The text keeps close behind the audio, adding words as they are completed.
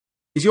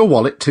Is your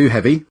wallet too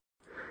heavy?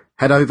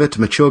 Head over to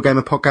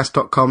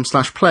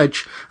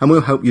maturegamerpodcast.com/pledge and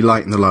we'll help you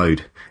lighten the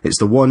load. It's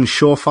the one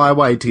surefire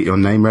way to get your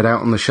name read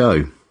out on the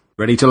show.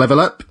 Ready to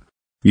level up?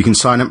 You can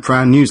sign up for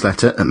our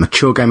newsletter at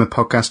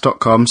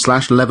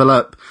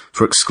maturegamerpodcast.com/level-up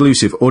for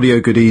exclusive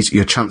audio goodies,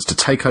 your chance to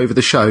take over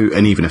the show,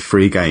 and even a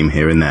free game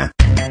here and there.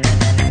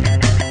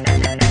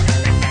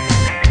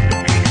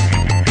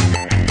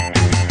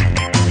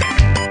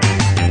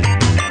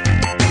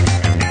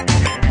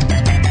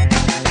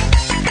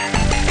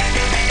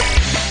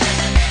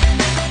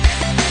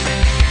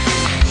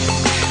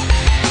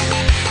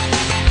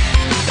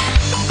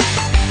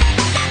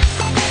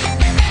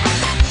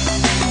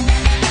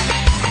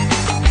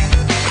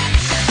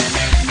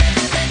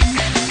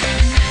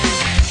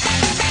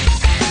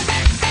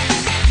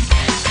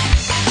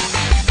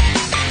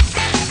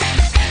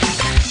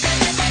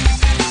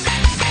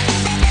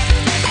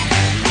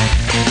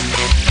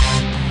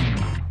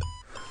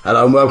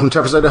 Hello and welcome to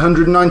episode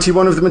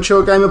 191 of the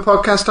Mature Gamer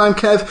Podcast. I'm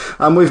Kev,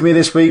 and with me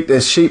this week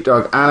there's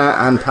Sheepdog, Anna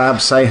and Pab.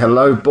 Say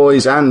hello,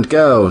 boys and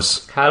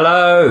girls.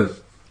 Hello.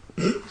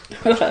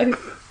 Hello.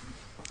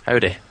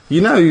 Howdy. You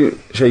know,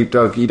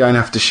 Sheepdog, you don't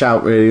have to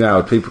shout really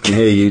loud. People can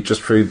hear you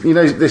just through, you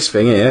know, this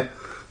thing here,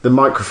 the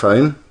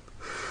microphone.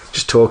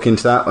 Just talk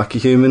into that like a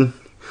human.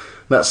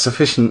 That's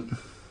sufficient.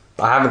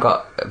 I haven't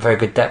got a very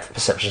good depth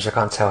perception, so I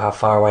can't tell how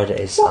far away it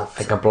is. What? I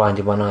think I'm blind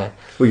in one eye.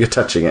 Well, you're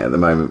touching it at the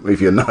moment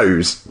with your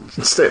nose.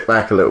 Step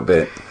back a little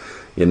bit,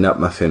 you nut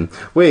muffin.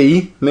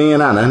 We, me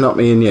and Anna, not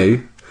me and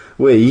you,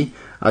 we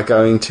are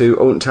going to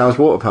Alton Towers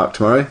Water Park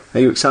tomorrow. Are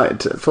you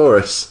excited for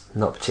us?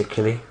 Not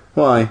particularly.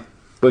 Why?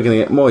 We're going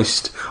to get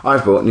moist.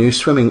 I've bought a new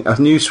swimming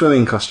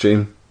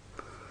costume.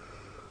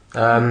 Is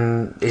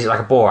it like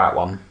a Borat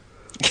one?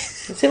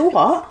 Is it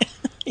what?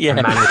 Yeah.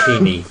 A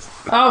mankini.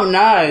 Oh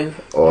no!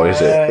 Or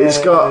is it? It's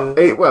got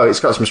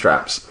some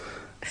straps.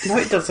 No,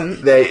 it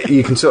doesn't.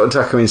 You can sort of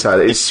tuck them inside.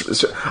 I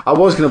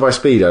was going to buy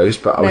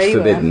Speedos, but I was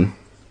forbidden.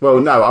 Well,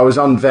 no, I was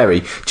on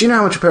Very. Do you know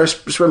how much a pair of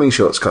swimming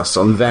shorts costs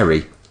on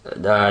Very?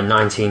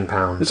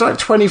 £19. It's like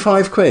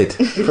 25 quid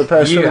for a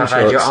pair of swimming shorts. You have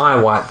had your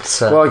eye wiped,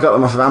 sir. Well, I got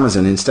them off of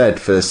Amazon instead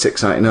for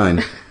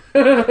 $6.99.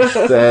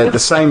 They're the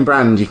same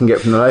brand you can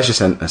get from the leisure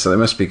centre, so they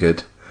must be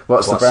good.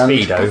 What's the brand?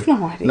 Speedo? I've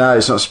no idea. No,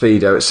 it's not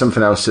Speedo. It's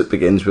something else that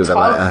begins with a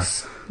letter.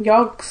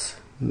 Yogs.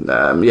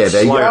 Yeah,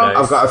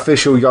 I've got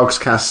official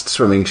Yogscast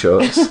swimming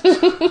shorts.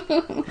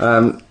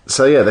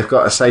 So yeah, they've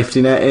got a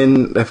safety net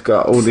in. They've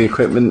got all the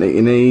equipment that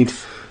you need.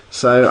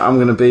 So I'm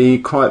going to be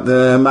quite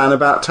the man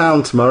about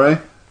town tomorrow,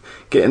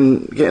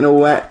 getting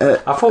all wet.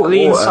 I thought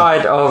the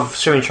inside of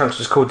swimming trunks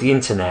was called the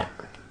internet.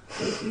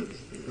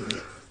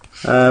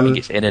 I think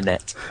it's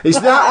internet. Is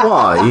that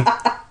why?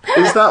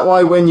 Is that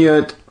why when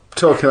you're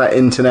talking about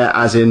internet,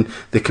 as in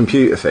the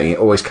computer thing, it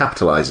always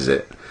capitalises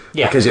it?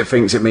 Yeah. Because it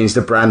thinks it means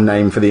the brand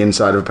name for the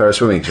inside of a pair of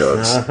swimming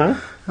shorts. Uh-huh.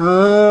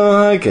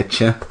 Oh, I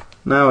get you.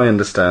 Now I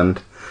understand.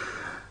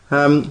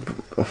 Can't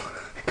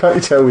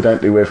you tell we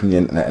don't do we're from the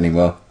internet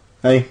anymore?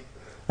 Hey?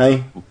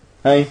 Anna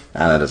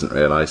doesn't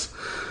realise.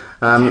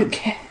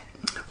 Okay.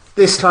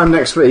 This time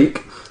next week,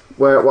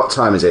 what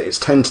time is it? It's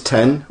 10 to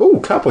 10.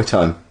 Ooh, cowboy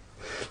time.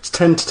 It's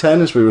 10 to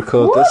 10 as we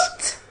record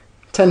this.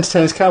 10 to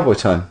 10 is cowboy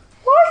time.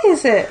 What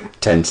is it?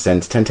 10 to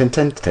 10 to 10 to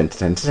 10 to 10 to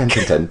 10 to 10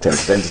 to 10 to 10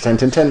 to 10 to 10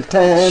 to 10 to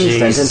 10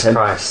 Jesus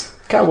Christ.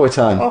 Cowboy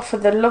time. Oh, for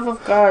the love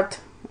of God.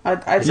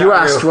 You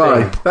asked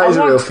why. That is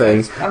a real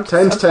thing. 10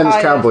 to 10 is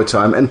cowboy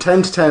time, and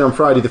 10 to 10 on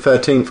Friday the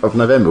 13th of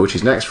November, which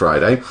is next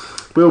Friday,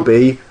 will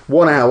be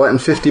 1 hour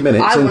and 50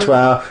 minutes into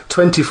our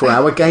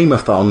 24-hour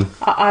game-a-thon.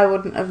 I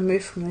wouldn't have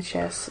moved from the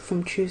chairs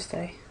from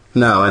Tuesday.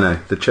 No, I know.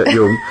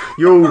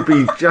 You'll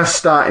be just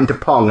starting to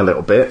pong a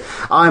little bit.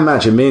 I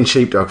imagine me and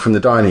Sheepdog from the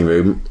dining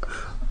room,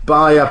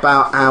 by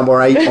about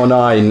hour 8 or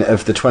 9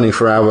 of the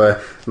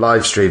 24-hour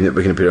live stream that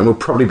we're going to be doing, we'll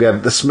probably be able,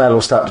 the smell will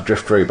start to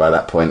drift through by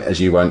that point, as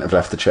you won't have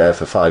left the chair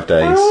for 5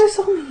 days. Oh, it's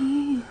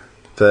on.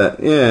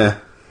 But yeah,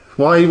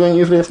 why won't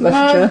you have left the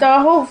chair? No,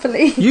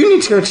 hopefully. You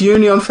need to go to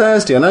uni on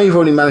Thursday. I know you've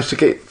already managed to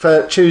get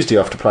Tuesday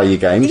off to play your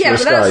games. Yeah,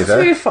 but that's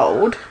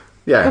twofold.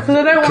 Yeah,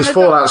 because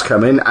Fallout's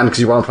coming and because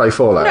you want to play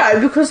Fallout.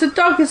 No, because the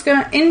dog is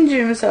going to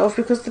injure himself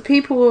because the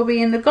people will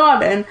be in the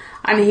garden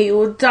and he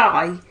will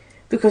die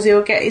because he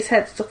will get his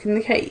head stuck in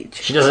the cage.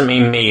 She doesn't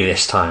mean me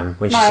this time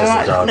when she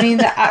says the dog. I mean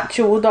the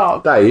actual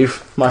dog.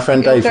 Dave, my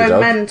friend Dave, He'll the go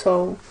dog.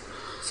 mental.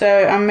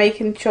 So I'm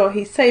making sure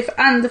he's safe,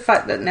 and the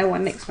fact that no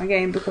one nicks my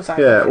game because I...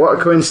 Yeah, what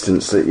a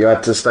coincidence that you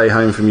had to stay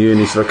home from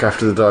uni to look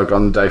after the dog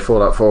on the day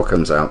Fallout 4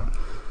 comes out.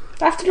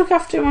 I have to look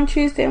after him on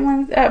Tuesday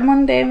and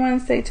Monday and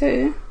Wednesday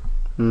too.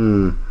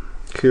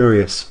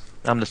 Curious.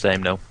 I'm the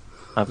same, though.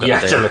 I've got You a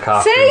have day to off. look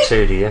after him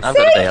too, do you? I've got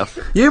a day off.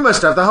 You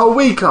must have the whole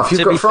week off. You've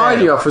To got be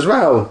Friday fair, off as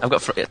well. I've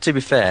got. To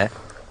be fair,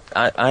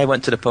 I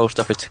went to the post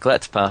office to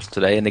collect a parcel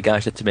today, and the guy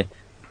said to me,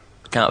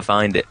 "I can't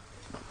find it."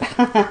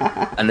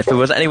 And if there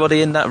was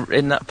anybody in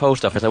that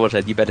post office, I would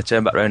have said, "You better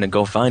turn back round and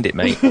go find it,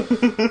 mate."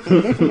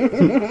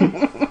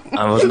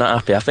 I was not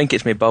happy. I think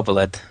it's my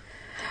bobblehead.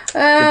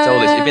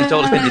 You've been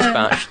told it's been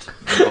dispatched.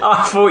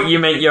 I thought you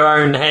meant your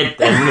own head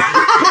then.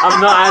 I'm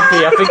not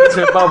happy. I think it's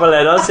with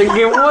bobblehead. I was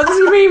thinking, what does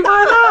he mean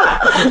by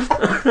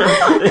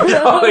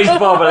that? Always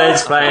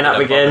bobblehead's playing up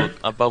again.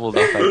 I bubbled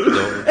off out the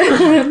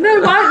door.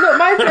 No,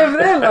 mine's over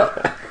there,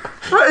 look.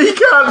 He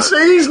can't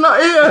see, he's not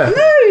here.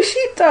 No,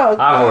 sheepdog.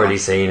 I've already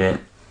seen it.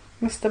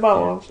 Mr.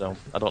 Bubble. So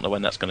I don't know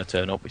when that's going to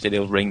turn up. He said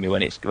he'll ring me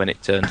when it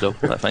turns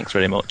up. Like, thanks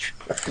very much.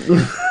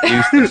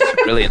 Eustace,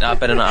 brilliant. I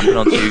better not happen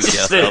on Tuesday.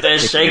 Stood there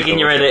shaking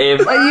your head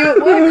at him. Are you at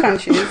work on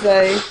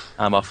Tuesday?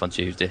 I'm off on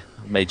Tuesday.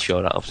 I made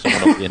sure I'll have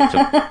someone up here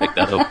to pick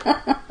that up.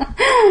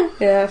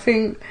 Yeah, I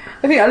think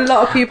a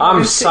lot of people.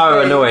 I'm so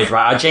annoyed,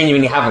 right? I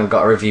genuinely haven't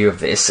got a review of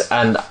this,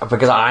 and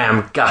because I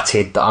am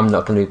gutted that I'm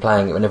not going to be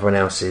playing it when everyone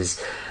else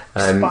is.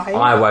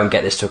 I won't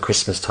get this till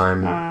Christmas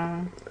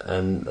time,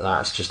 and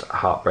that's just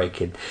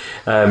heartbreaking.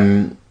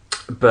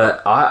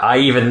 But I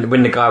even,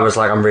 when the guy was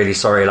like, I'm really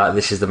sorry, like,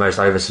 this is the most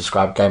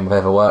oversubscribed game I've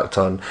ever worked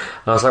on,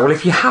 I was like, well,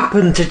 if you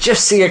happen to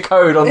just see a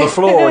code on the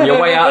floor on your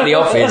way out of the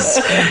office,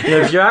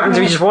 if you happen to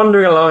be just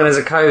wandering along and there's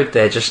a code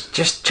there,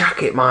 just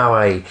chuck it my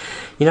way.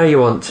 You know you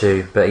want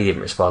to. But he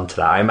didn't respond to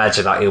that. I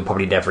imagine that he'll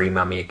probably never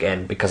email me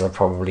again because I've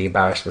probably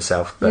embarrassed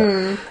myself.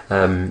 But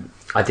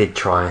I did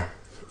try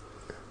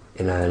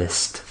in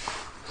earnest.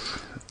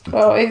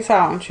 Well, it's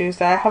out on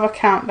Tuesday. I have a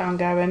countdown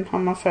going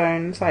on my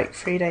phone. It's like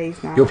 3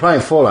 days now. You're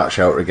playing Fallout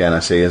Shelter again, I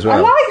see, as well.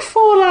 I like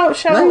Fallout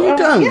Shelter. No, you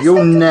don't. Yes,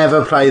 You'll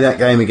never play that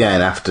game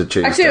again after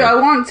Tuesday. I do. I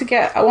want to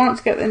get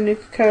the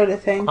Nuka-Cola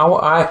thing.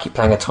 I keep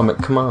playing Atomic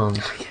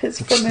Command.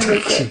 It's fun,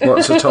 isn't it?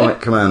 What's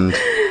Atomic Command?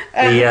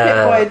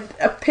 A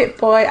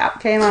Pip-Boy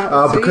app came out.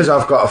 Oh, because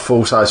I've got a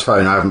full-size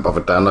phone, I haven't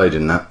bothered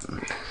downloading that.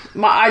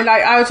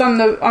 I was on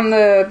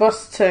the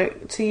bus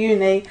to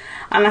uni,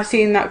 and I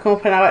seen that come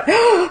up, and I went,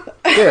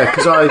 yeah,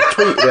 because I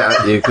tweeted it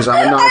at you because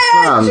I'm a nice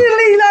man.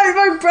 Actually, like,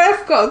 my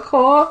breath got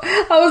caught.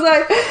 I was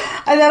like,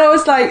 and then I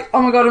was like,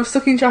 oh my god, I'm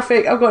stuck in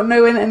traffic. I've got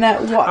no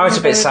internet. What? I was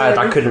a bit sad.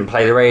 I couldn't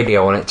play the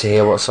radio on it to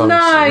hear what songs.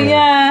 No,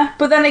 yeah,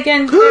 but then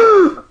again,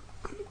 the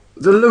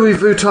Louis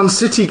Vuitton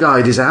City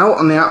Guide is out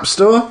on the App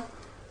Store.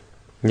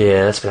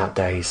 Yeah, that's been out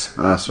days.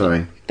 Ah,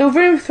 sorry. The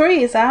Room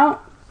 3 is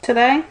out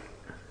today.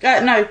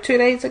 No, 2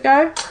 days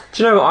ago.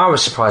 Do you know what I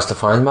was surprised to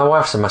find? My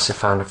wife's a massive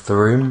fan of The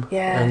Room.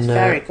 Yeah, and, it's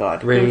very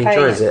good. Really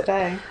enjoys it.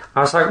 Today. I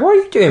was like, what are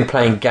you doing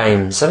playing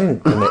games? I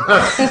didn't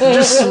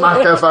Just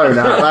smack her phone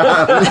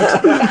out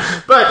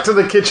there. Back to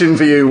the kitchen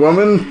for you,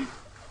 woman.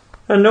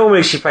 And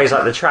normally she plays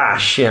like the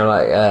trash,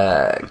 like...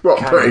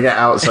 putting it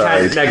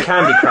outside?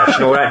 Candy Crush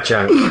and all that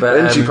junk. But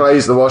then she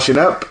plays the washing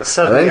up,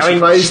 suddenly, and then she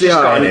plays the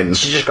ironing.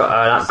 She just got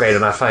an upgrade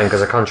on her phone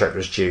because her contract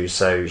was due,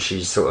 so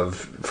she sort of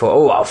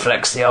thought, I'll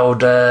flex the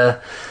old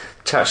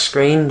touch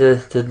screen,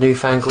 the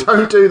newfangled...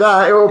 Don't do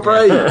that, it will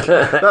break.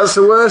 That's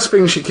the worst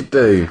thing she could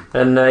do.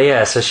 And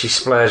so she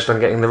splurged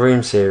on getting the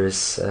Room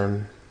series.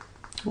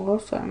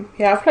 Awesome.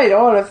 Yeah, I've played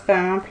all of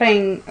them.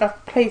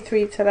 I've played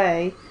 3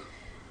 today.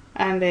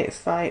 And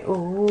it's like,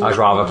 ooh. I was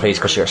rather pleased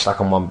because she got stuck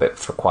on one bit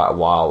for quite a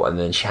while, and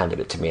then she handed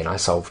it to me and I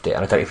solved it.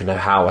 And I don't even know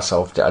how I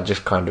solved it. I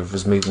just kind of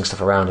was moving stuff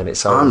around and it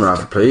solved. I'm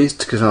rather pleased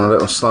because on a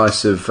little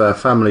slice of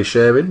family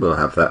sharing, we'll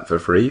have that for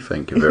free.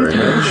 Thank you very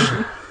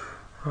much.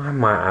 I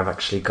might have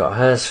actually got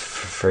hers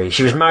for free.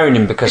 She was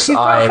moaning because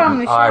I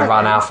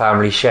run our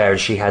family share and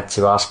she had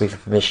to ask me for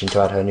permission to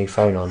add her new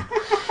phone on.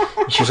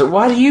 She was like,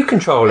 why do you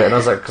control it? And I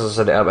was like, because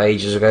I set it up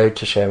ages ago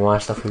to share my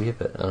stuff with you.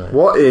 But I don't know.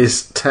 What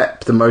is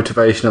TEP, the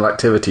motivational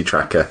activity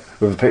tracker,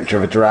 with a picture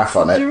of a giraffe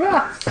on it?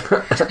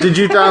 Giraffe. Did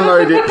you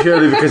download it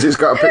purely because it's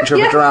got a picture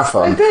of a giraffe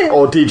on? I did.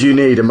 Or did you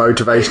need a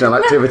motivational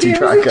activity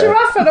tracker? It was a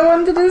giraffe and I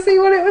wanted to see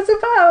what it was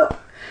about.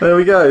 There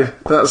we go.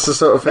 That's the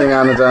sort of thing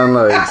Anna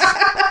downloads.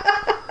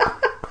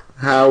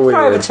 How weird.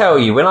 I ever tell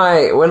you, when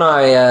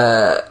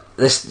I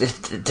this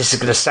is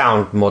going to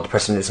sound more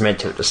depressing than it's meant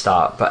to at the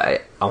start,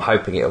 but I'm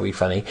hoping it'll be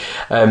funny.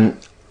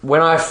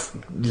 When I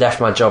left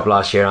my job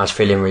last year and I was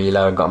feeling really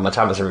low and got on my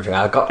tablets and everything,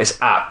 I got this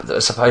app that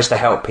was supposed to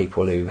help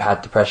people who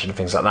had depression and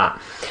things like that.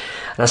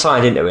 And I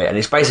signed into it, and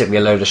it's basically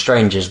a load of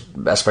strangers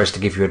that are supposed to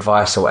give you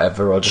advice or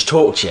whatever, or just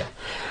talk to you.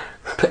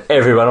 But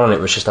everyone on it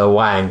was just a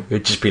wang.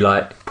 It'd just be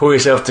like, pull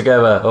yourself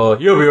together, or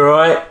you'll be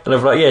alright. And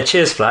I'm like, yeah,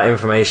 cheers for that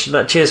information.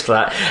 Like, cheers for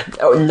that.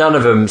 None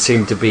of them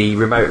seem to be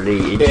remotely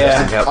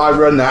interested in help. I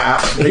run that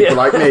app for people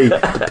like me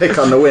to pick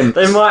on the wimps.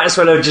 They might as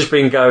well have just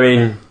been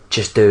going,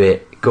 just do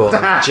it. Go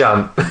on,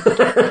 jump.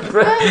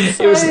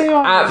 It was an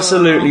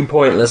absolutely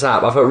pointless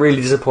app. I felt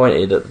really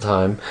disappointed at the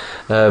time.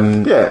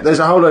 Yeah, there's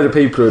a whole load of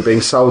people who are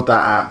being sold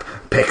that app.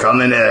 Pick on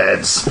the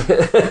nerds.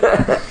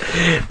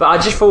 But I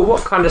just thought,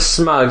 what kind of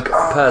smug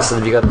person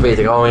have you got to be?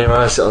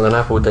 I sit on an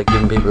app all day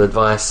giving people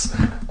advice,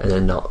 and they're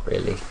not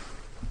really.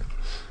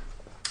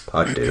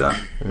 I'd do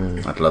that.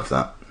 I'd love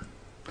that.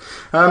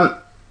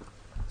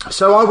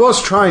 So I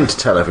was trying to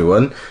tell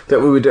everyone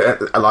that we would,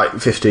 like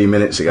 15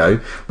 minutes ago,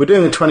 we're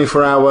doing a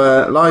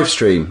 24-hour live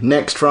stream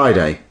next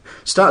Friday.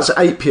 Starts at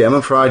 8 PM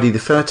on Friday the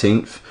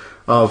 13th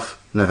of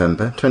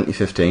November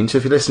 2015. So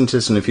if you listen to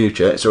this in the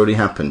future, it's already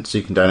happened, so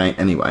you can donate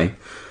anyway,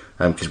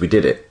 because we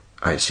did it,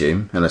 I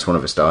assume, unless one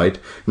of us died,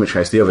 in which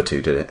case the other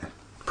two did it.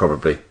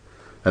 probably.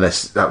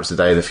 Unless that was the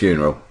day of the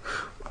funeral.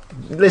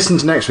 Listen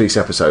to next week's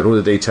episode. All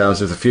the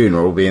details of the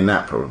funeral will be in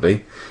that,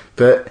 probably.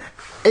 But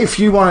if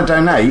you want to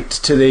donate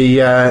to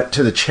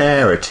the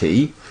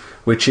charity,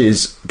 which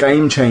is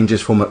Game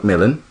Changers for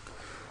Macmillan,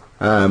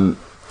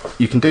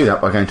 you can do that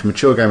by going to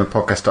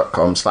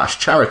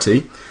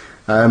maturegamerpodcast.com/charity.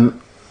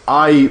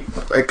 I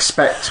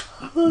expect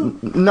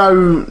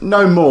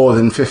no more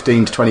than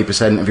 15 to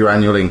 20% of your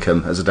annual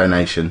income as a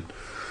donation.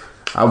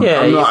 I'm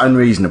not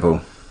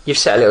unreasonable. You've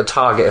set a little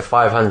target of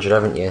 500,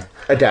 haven't you?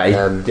 A day.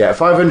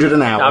 500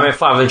 an hour. I mean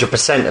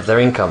 500% of their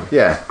income.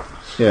 Yeah.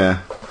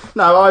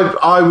 No,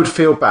 I would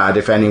feel bad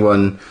if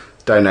anyone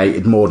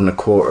donated more than a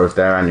quarter of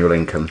their annual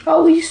income.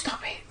 Oh, will you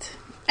stop it?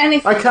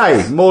 Anything.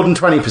 Okay, more than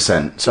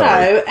 20%. Sorry.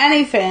 No,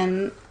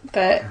 anything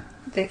that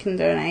they can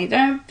donate.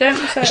 Don't.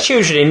 It's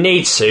children in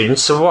need soon.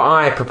 So what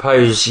I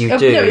propose you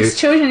do. No, it's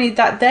children in need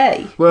that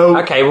day. Well,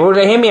 okay. Well,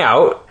 hear me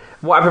out.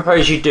 What I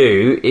propose you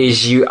do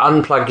is you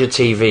unplug your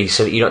TV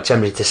so that you're not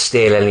tempted to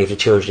steal any of the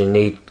children in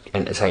need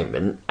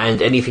entertainment,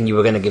 and anything you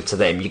were going to give to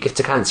them, you give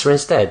to cancer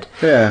instead.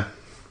 Yeah.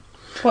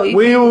 What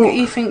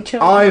you think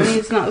children in need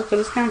is not as good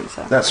as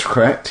cancer? That's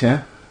correct.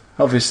 Yeah.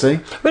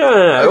 Obviously. But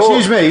no.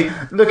 Excuse me,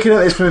 looking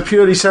at this from a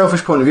purely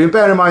selfish point of view,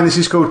 bear in mind this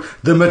is called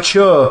the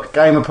Mature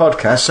Gamer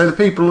Podcast, so the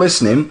people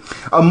listening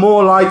are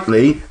more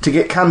likely to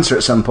get cancer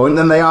at some point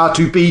than they are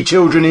to be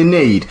children in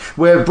need.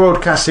 We're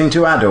broadcasting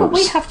to adults.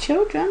 Well, we have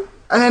children.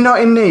 And they're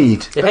not in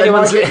need. If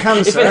anyone's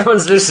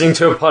listening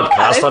to a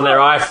podcast on their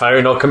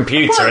iPhone or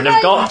computer and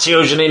they've got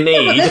children in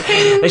need,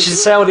 they should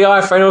sell the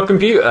iPhone or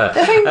computer.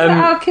 The things that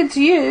our kids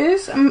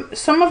use,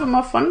 some of them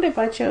are funded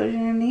by children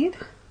in need.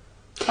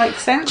 Like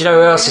sense. Do you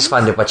know who else is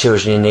funded by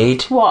children in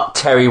need? What?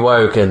 Terry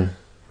Wogan.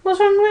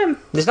 What's wrong with him?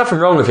 There's nothing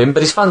wrong with him,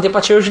 but he's funded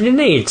by children in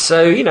need.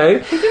 So, He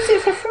does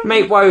it for free.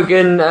 make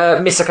Wogan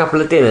miss a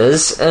couple of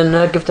dinners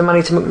and give the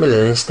money to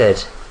Macmillan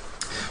instead.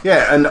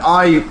 Yeah, and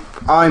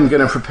I'm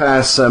going to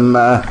prepare some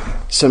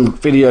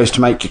videos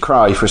to make you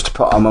cry for us to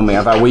put on when we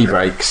have our wee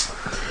breaks.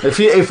 If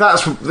you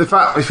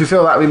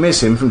feel that we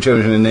miss him from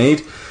Children in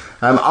Need,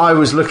 I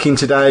was looking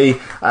today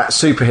at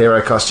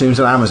superhero costumes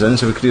on Amazon,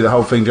 so we could do the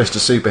whole thing just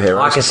as superheroes.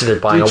 I considered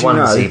buying a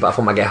onesie, but I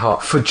thought I might get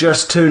hot. For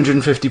just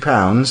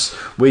 £250,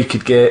 we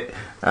could get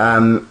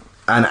an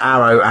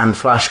Arrow and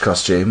Flash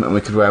costume, and we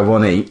could wear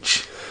one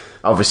each.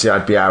 Obviously,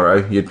 I'd be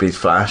Arrow, you'd be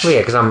Flash. Well, yeah,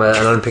 because I'm an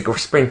Olympic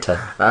sprinter.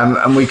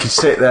 And we could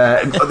sit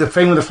there. The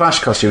thing with the Flash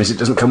costume is it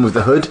doesn't come with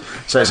the hood,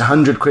 so it's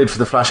 £100 for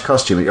the Flash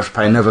costume. You have to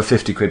pay another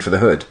 £50 for the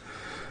hood.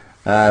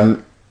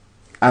 And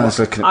I was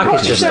looking at I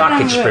could just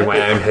bring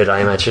my own hood,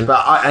 I imagine.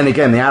 And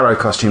again, the Arrow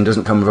costume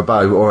doesn't come with a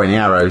bow or any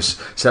arrows.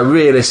 So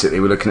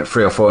realistically, we're looking at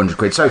 £300 or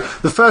 £400. So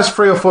the first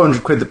 £300 or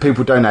 £400 that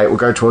people donate will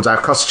go towards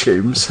our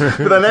costumes,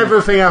 but then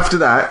everything after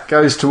that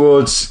goes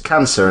towards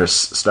cancerous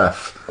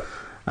stuff.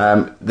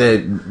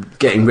 They're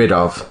getting rid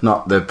of,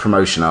 not the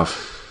promotion of.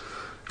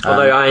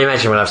 Although I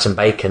imagine we'll have some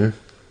bacon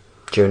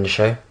during the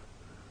show.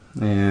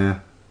 Yeah,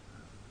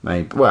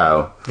 maybe.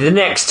 Well, the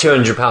next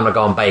 £200 will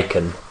go on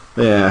bacon.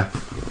 Yeah,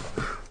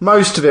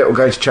 most of it will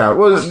go to charity.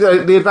 Well,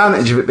 the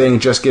advantage of it being a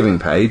Just Giving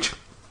page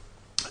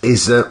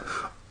is that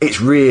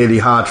it's really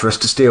hard for us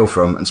to steal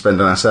from and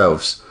spend on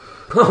ourselves.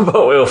 But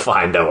we'll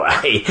find a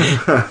way.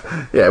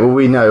 Yeah, well,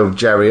 we know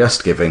Jerry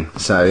Just Giving,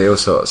 so he'll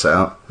sort us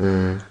out.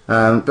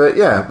 But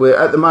yeah, we're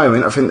at the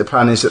moment. I think the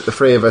plan is that the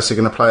three of us are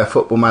going to play a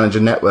Football Manager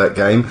Network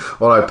game.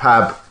 Although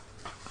Pab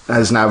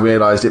has now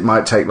realised it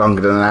might take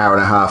longer than an hour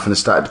and a half and has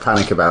started to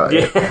panic about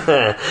it.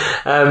 Yeah.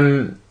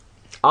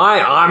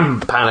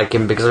 I'm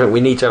panicking because I think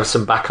we need to have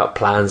some backup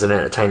plans and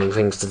entertaining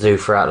things to do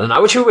throughout the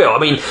night, which we will. I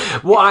mean,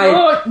 if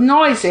you're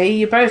noisy,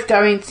 you're both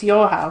going to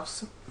your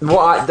house.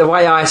 The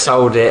way I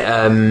sold it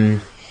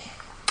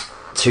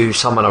to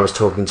someone I was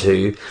talking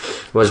to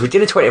was we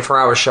did a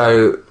 24-hour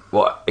show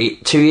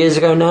 2 years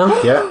ago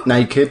now. Yeah,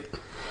 naked,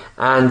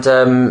 and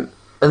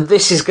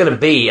this is going to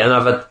be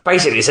another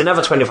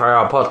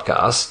 24-hour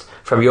podcast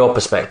from your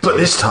perspective, but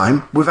this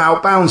time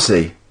without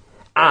Bouncy,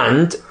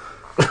 and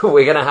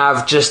we're going to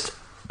have just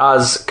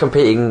us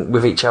competing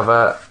with each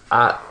other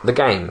at the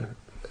game.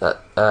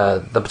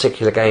 The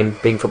particular game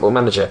being Football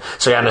Manager.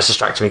 So Anna's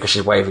distracting me because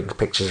she's waving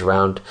pictures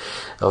around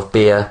of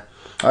beer.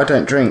 I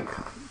don't drink.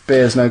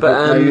 Beer's no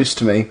use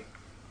to me.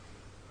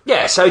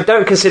 Yeah, so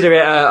don't consider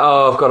it,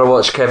 I've got to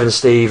watch Kevin,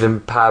 Steve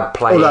and Pab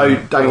play. Although,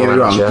 don't get me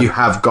wrong, you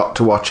have got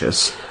to watch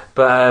us.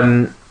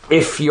 But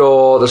if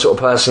you're the sort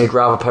of person who'd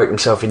rather poke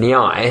himself in the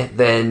eye,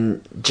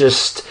 then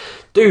just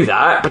do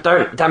that, but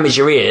don't damage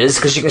your ears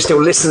because you can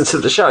still listen to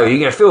the show. You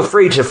can feel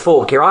free to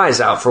fork your eyes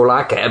out for all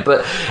I care,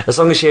 but as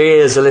long as your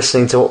ears are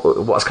listening to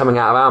what's coming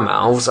out of our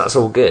mouths, that's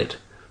all good.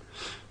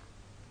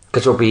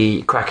 Because we'll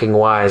be cracking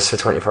wires for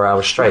 24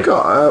 hours straight.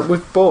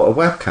 We've bought a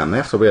webcam. They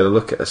have to be able to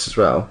look at us as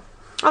well.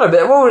 I don't know,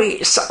 but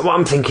what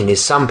I'm thinking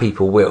is some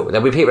people will.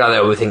 There'll be people out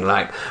there who think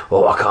like,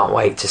 "Oh, I can't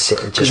wait to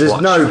sit and just watch."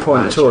 Because there's no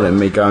point at all in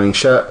me going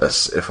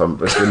shirtless if we're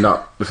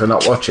not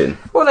watching.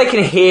 Well, they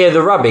can hear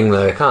the rubbing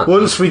though, can't they?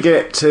 Once we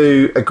get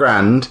to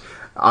 £1,000,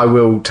 I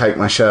will take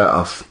my shirt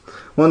off.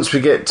 Once we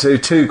get to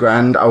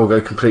 $2,000, I will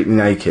go completely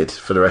naked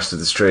for the rest of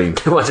the stream.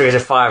 Once we get to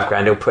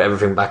 $5,000, he'll put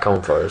everything back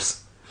on for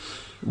us.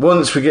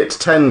 Once we get to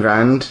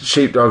 $10,000,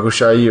 Sheepdog will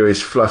show you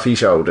his fluffy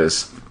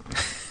shoulders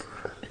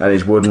and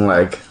his wooden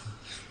leg.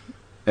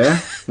 Yeah?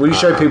 Will you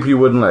show people your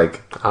wooden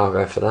leg? I'll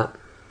go for that.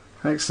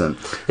 Excellent.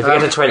 If we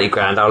get to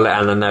 $20,000, I'll let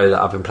Anna know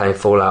that I've been playing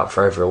Fallout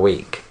for over a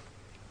week.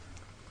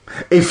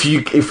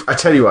 If I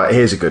tell you what,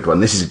 here's a good one.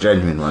 This is a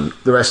genuine one.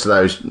 The rest of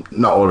those,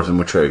 not all of them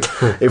were true.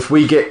 If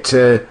we get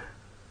to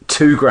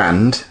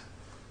 $2,000,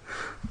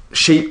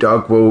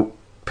 Sheepdog will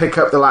pick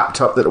up the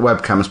laptop that the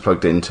webcam's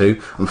plugged into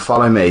and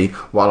follow me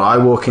while I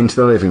walk into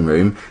the living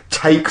room,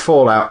 take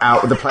Fallout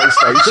out of the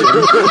PlayStation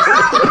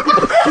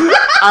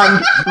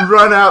and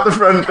run out the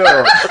front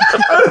door.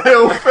 And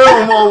he'll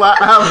film all that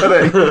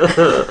happening.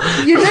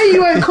 You know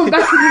you won't come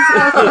back in this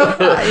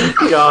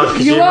house. God,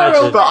 could you You are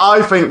imagine? But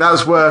I think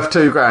that's worth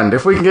 $2,000.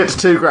 If we can get to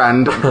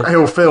 $2,000,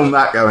 he'll film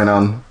that going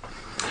on.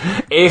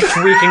 If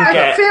we can I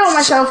get... feel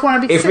myself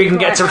want to be If sick we can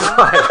get to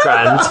right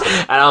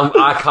 $5,000, and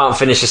I can't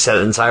finish a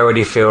sentence, I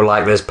already feel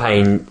like there's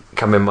pain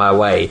coming my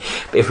way.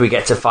 But if we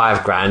get to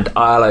 $5,000,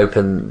 I'll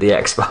open the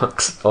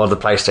Xbox or the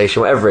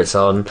PlayStation, whatever it's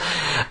on,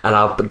 and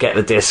I'll get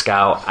the disc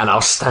out and I'll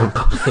stamp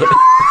on it.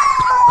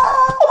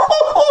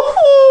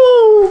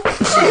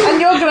 And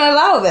you're going to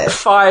allow this?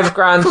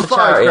 $5,000 for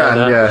charity. $5,000,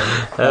 Anna. yeah.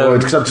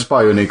 Because I'll just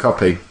buy you a new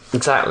copy.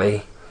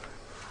 Exactly.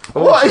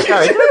 What? Look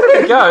at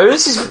it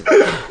goes.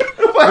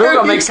 We've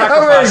got to make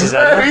sacrifices,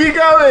 Where are Anna. you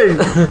going?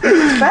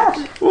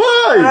 Bad.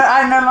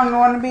 Why? I no longer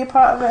want to be a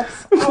part of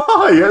this.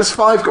 Why? That's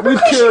 $5,000. We'd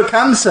cure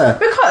cancer.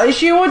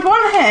 Because you would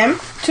want him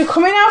to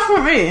come in our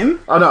front room,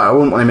 Oh no, I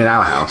wouldn't want him in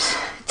our house.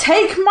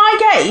 take my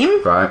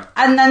game, Right.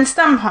 and then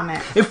stamp on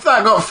it. If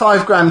that got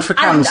 $5,000 for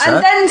And cancer,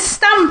 then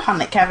stamp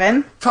on it,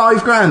 Kevin.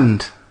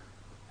 $5,000.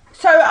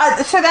 So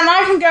then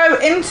I can go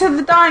into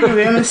the dining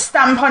room and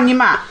stamp on your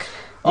Mac.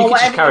 You could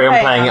just carry on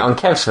playing it on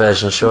Kev's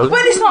version, surely. But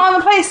it's not on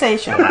the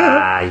PlayStation.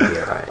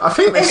 You're right. I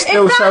think they If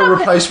still that sell happen-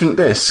 replacement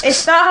discs.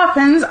 If that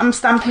happens, I'm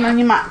stamping on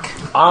your Mac.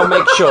 I'll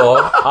make sure,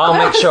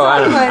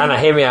 Exactly. Anna,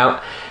 hear me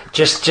out.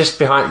 Just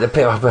behind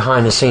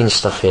the scenes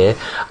stuff here,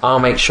 I'll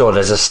make sure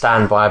there's a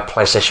standby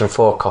PlayStation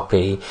 4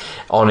 copy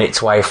on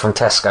its way from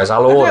Tesco's.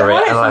 I'll order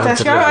it and I'll have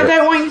to Tesco. deliver I it.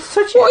 don't want you to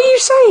touch it. What are you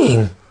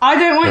saying? I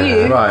don't want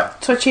you Right.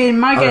 touching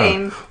my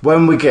game.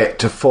 When we get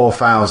to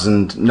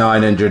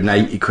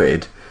 4,980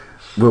 quid,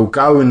 we'll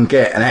go and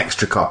get an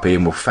extra copy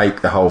and we'll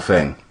fake the whole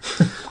thing.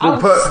 We'll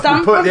put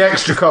the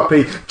extra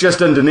copy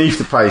just underneath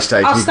the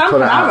PlayStation. I'll You can stamp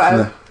pull it an out from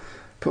arrow. the...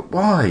 But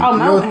why? I'll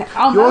melt it.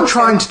 I'll You're melt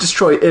trying it. to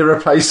destroy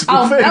irreplaceable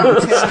I'll things.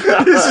 melt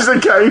it. This is a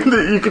game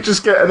that you could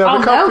just get another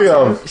I'll copy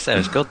melt of. It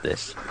sounds good,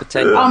 this. The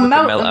 10 I'll grand with the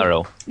melt melt them.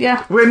 arrow.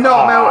 Yeah. We're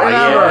not melting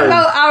yeah. arrows.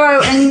 Melt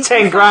arrow and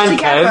 10 grand,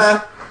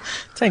 together.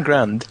 10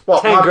 grand.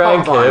 What, 10 my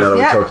grand, pop vinyl Kev. are we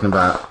Yeah. talking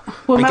about?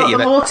 We'll And melt get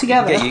them you- all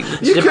together. Get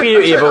you, The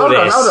beauty of all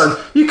this. Hold on.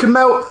 You can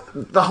melt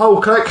the whole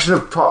collection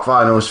of pop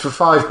vinyls for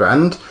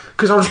 $5,000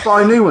 because I'll just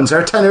buy new ones. They're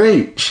a tenner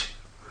each.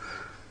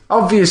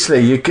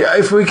 Obviously,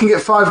 if we can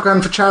get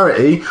 $5,000 for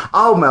charity,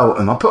 I'll melt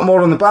them. I'll put them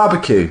all on the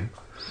barbecue.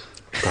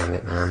 Damn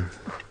it, man.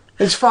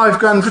 It's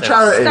 $5,000 for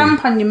charity.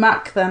 Stamp on your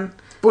Mac then.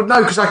 But no,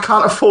 because I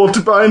can't afford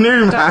to buy a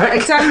new Mac.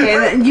 Exactly,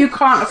 and you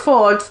can't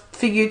afford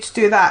for you to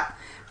do that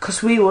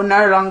because we will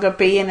no longer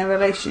be in a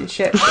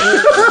relationship.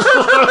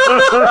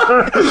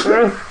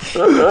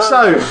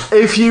 So,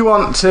 if you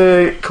want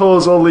to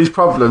cause all these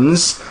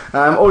problems,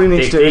 all you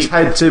need to do is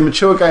head to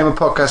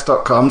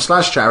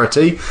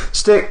maturegamerpodcast.com/charity,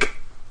 stick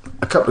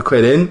a couple of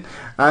quid in,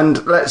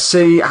 and let's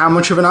see how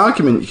much of an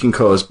argument you can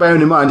cause.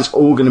 Bearing in mind, it's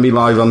all going to be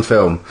live on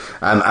film,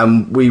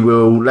 and we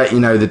will let you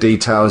know the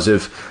details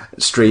of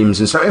streams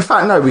and so. In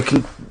fact, no, we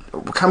can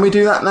we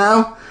do that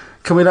now?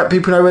 Can we let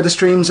people know where the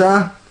streams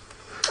are?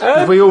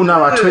 We all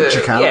know our Twitch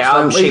accounts. yeah,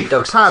 I'm don't we?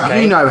 Sheepdog's Tab,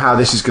 okay. you know how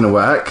this is going to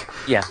work.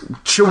 yeah.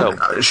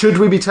 Should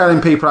we be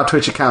telling people our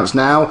Twitch accounts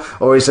now,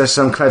 or is there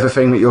some clever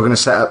thing that you're going to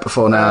set up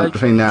between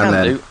now and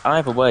then? Do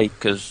either way,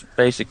 because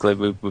basically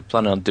we're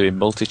planning on doing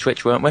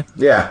multi-Twitch, weren't we?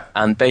 Yeah.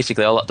 And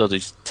basically all that does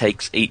is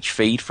takes each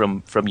feed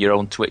from your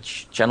own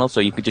Twitch channel, so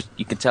you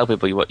can tell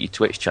people what your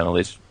Twitch channel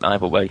is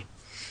either way.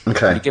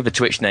 Okay. You give the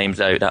Twitch names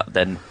out,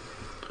 then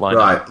why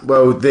Right. not?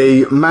 Well,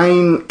 the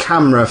main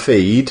camera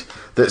feed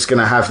that's going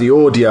to have the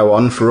audio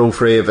on for all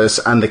three of us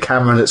and the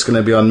camera that's going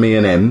to be on me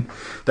and him,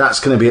 that's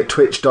going to be at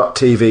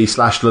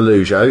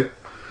twitch.tv/Lelujo.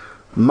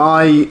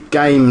 My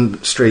game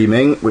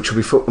streaming, which will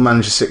be Football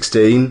Manager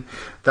 16,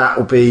 that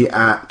will be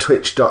at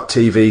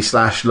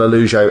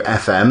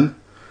twitch.tv/LelujoFM.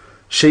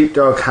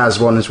 Sheepdog has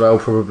one as well,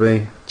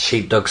 probably.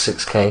 Sheepdog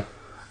 6K.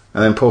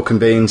 And then Pork and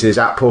Beans is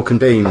at Pork and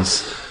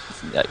Beans,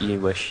 You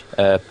wish.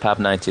 Pab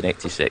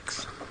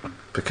 1986.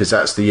 because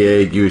that's the year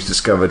you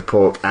discovered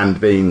pork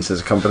and beans as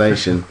a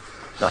combination.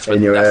 That's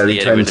In your that's early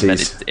the year it was 20s.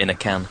 invented in a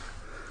can.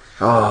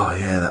 Oh,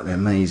 yeah, that'd be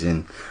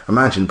amazing.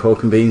 Imagine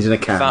pork and beans in a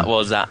can. If that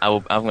was that,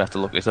 I'm going to have to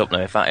look this up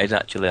now. If that is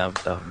actually, I'm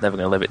never going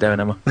to live it down,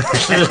 am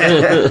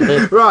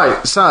I?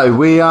 Right, so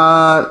we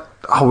are...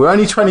 Oh, we're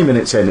only 20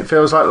 minutes in. It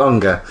feels like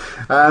longer.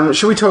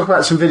 Shall we talk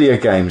about some video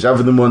games,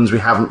 other than ones we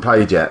haven't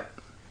played yet?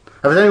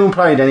 Have anyone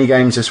played any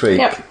games this week?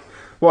 Yep.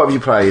 What have you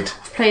played?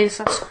 I've played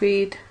Assassin's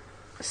Creed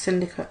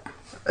Syndicate.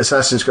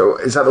 Assassin's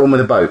Creed. Is that the one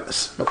with the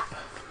boats? Nope.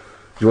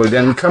 Well,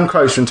 then come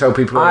closer and tell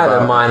people all I had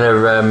about a it.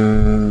 minor,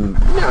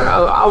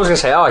 I was going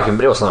to say argument,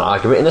 but it wasn't an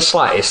argument in the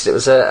slightest. It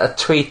was a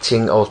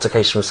tweeting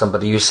altercation with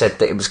somebody who said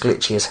that it was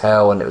glitchy as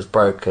hell and it was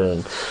broken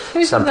and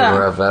Who said something that?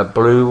 or other.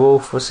 Blue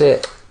Wolf, was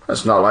it?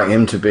 That's not like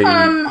him to be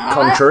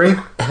contrary.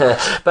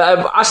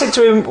 But I said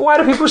to him, why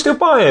do people still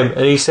buy him?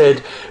 And he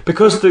said,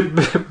 because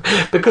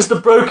the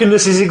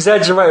brokenness is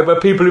exaggerated by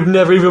people who've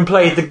never even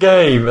played the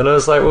game. And I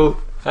was like, well,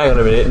 hang on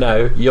a minute,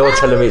 no, you're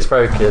telling me it's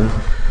broken.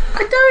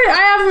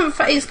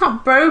 It's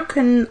not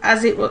broken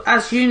as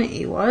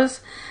Unity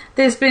was.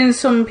 There's been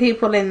some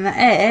people in the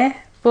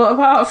air, but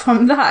apart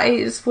from that,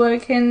 it's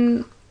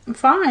working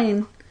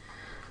fine.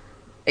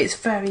 It's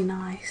very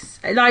nice.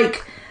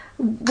 Like,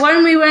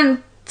 when we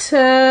went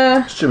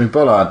to... It's Jimmy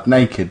Bullard,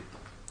 naked.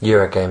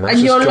 Eurogamer. And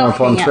you're Just come up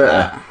on looking at Twitter.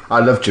 that. I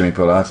love Jimmy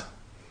Bullard.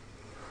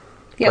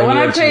 Yeah, When when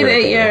you I went to played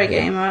it at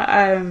Eurogamer,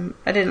 Eurogamer,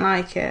 I didn't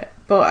like it.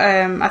 But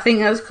I think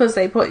that's because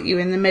they put you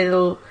in the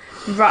middle...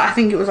 Right, I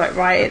think it was like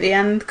right at the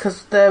end,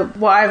 because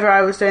whatever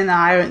I was doing there,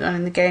 I haven't done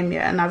in the game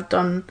yet, and I've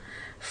done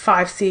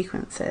 5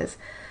 sequences.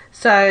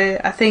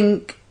 So I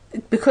think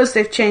because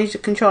they've changed the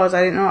controls,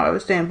 I didn't know what I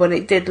was doing, but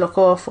it did look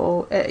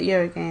awful at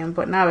Eurogame.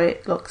 But now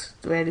it looks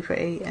really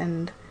pretty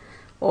and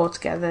all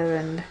together.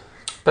 And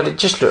But it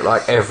just looked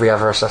like every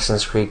other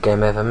Assassin's Creed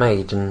game ever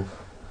made, and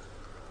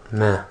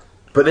meh.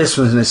 But this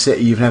was in a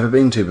city you've never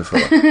been to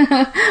before.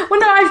 well,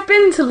 no, I've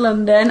been to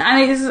London,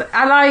 and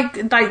I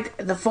like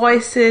the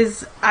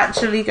voices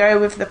actually go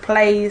with the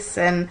place,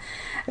 and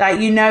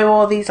like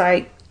all these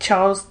like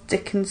Charles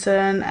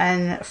Dickinson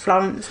and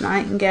Florence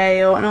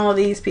Nightingale and all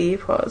these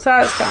people, so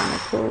that's kind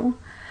of cool.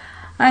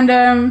 And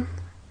I'm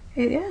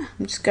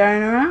just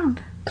going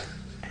around,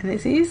 and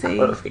it's easy.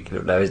 What I'm thinking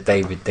of now is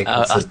David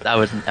Dickinson. I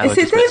was Is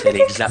it just David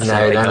the exact Dickinson?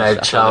 same No, thing. no, I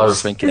was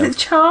Charles. thinking Is of. it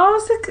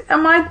Charles?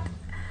 Am I?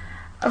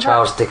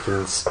 Charles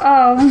Dickens.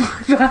 Oh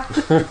my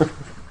god!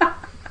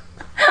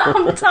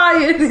 I'm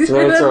tired. It's No,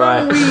 been it's a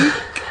alright.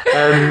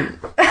 long week.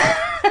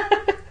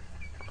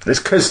 It's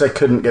because they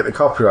couldn't get the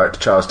copyright to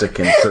Charles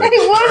Dickens. So It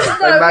was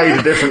they though. made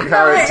a different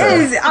character. No,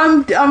 it is.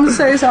 I'm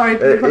so sorry,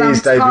 people. I'm It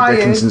is David tired.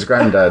 Dickinson's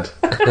granddad.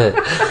 It's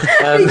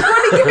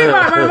funny giving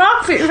out my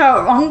mouth. It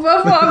felt wrong, but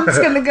I thought I'm just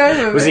going to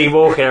go with Was it. he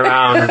walking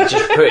around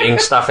just putting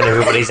stuff in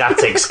everybody's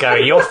attics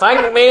going, you'll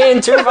thank me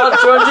in 200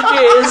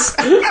 years?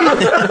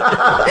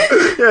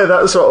 Yeah,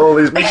 that's what all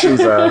these missions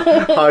are.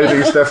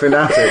 Hiding stuff in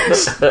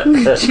attics.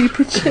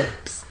 Cheaper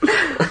chips.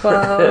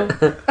 Wow.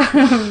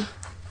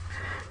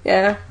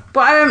 Yeah.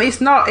 But it's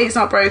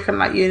not broken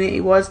like Unity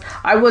was.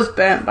 I was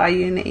burnt by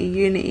Unity.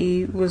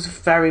 Unity was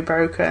very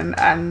broken,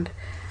 and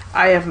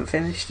I haven't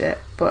finished it.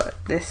 But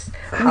this,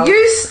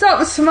 you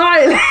stop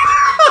smiling.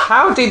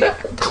 How did...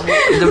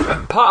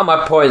 part of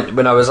my point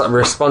when I was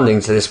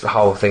responding to this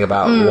whole thing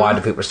about why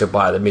do people still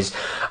buy them is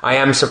I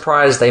am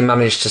surprised they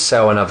managed to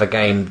sell another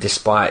game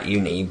despite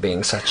Unity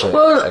being such a...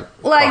 Well,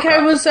 like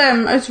I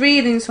cock-up. was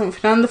reading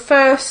something on the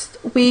first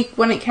week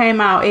when it came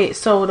out, it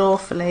sold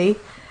awfully.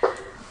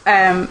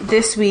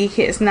 This week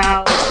it's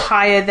now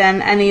higher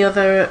than any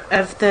other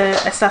of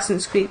the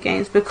Assassin's Creed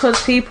games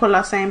because people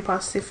are saying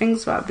positive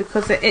things about it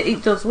because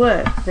it does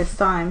work this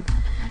time.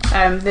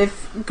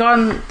 They've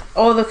gone,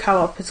 all the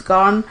co-op is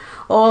gone,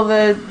 all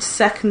the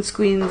second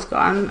screen's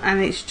gone,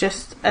 and it's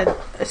just a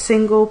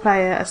single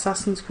player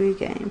Assassin's Creed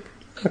game.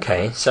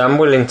 Okay, so I'm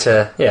willing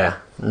to,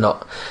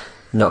 not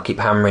keep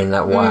hammering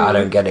that why I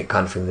don't get it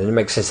kind of thing. Then it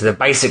makes sense. They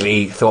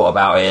basically thought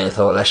about it and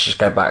thought, let's just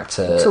go back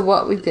to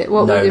what we did,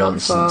 no we did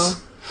nonsense.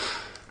 before.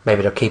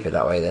 Maybe they'll keep it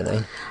that way then,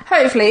 eh?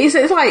 Hopefully, it's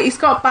like it's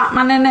got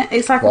Batman in it.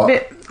 It's like What? a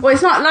bit. Well,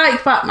 it's not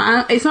like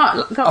Batman. It's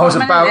not got I was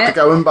Batman in about it, to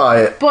go and buy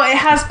it. but it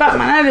has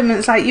Batman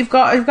elements. Like you've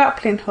got a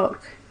grappling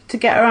hook to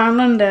get around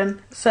London,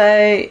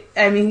 so you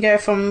can go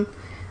from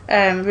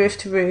roof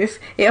to roof.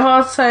 It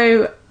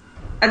also,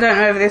 I don't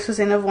know if this was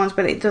in other ones,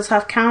 but it does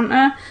have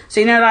counter.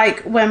 So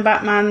like when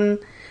Batman.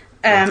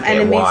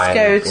 Enemies wine,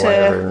 go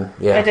whatever,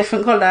 to a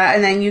different colour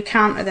and then you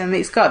counter them.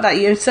 It's got that,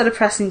 instead of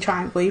pressing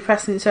triangle, you're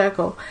pressing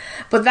circle.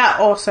 But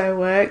that also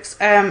works.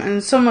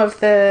 And some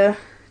of the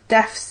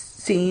death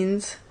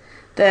scenes,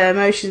 the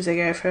emotions they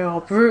go through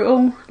are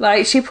brutal.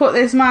 Like, she put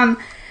this man,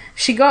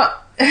 she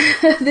got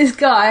this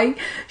guy,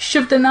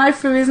 shoved a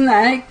knife through his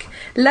neck,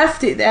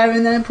 left it there,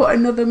 and then put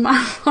another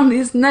man on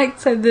his neck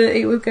so that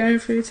it was going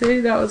through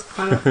too. That was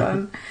kind of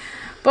fun.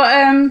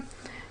 But,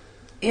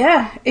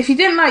 yeah, if you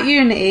didn't like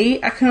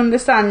Unity, I can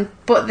understand,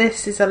 but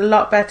this is a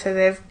lot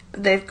better.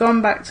 They've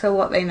gone back to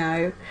what they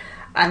know,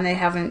 and they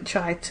haven't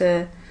tried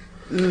to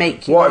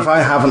make you. What if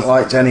I haven't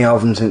liked any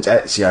of them since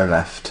Ezio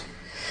left?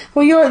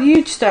 Well,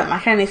 you just don't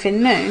like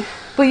anything new.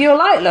 But you'll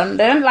like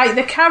London. Like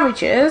the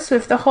carriages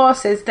with the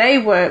horses, they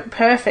work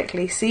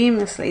perfectly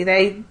seamlessly.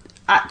 They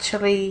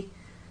actually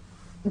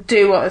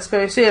do what they're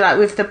supposed to do. Like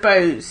with the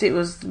boats, it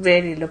was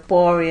really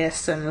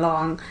laborious and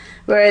long.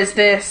 Whereas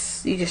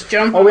this, you just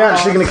jump. Are we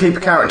actually going to keep a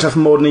character for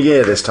more than a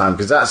year this time?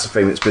 Because that's the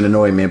thing that's been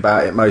annoying me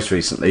about it most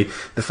recently.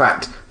 The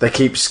fact they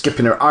keep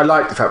skipping. I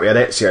like the fact we had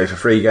Ezio for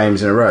 3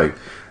 games in a row,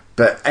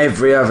 but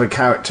every other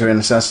character in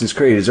Assassin's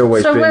Creed has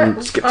always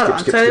been skip.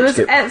 So there was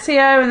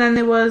Ezio, and then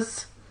there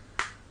was.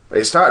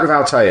 It started with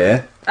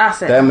Altair.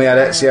 That's it. Then we had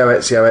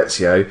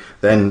Ezio.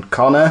 Then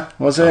Connor,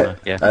 was it? Connor,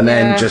 yeah. And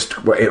then just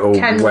it all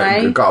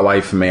Kenway. got away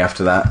from me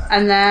after that.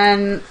 And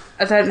then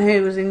I don't know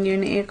who was in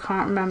Unity. I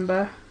can't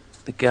remember.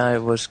 The guy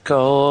was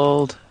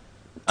called...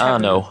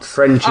 no.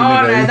 Frenchy Oh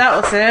Magoo. no,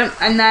 that was it.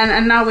 And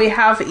now we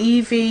have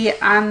Evie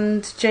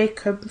and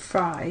Jacob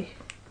Fry,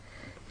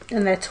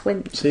 and they're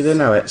twins. See, they're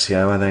no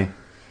Ezio, are they?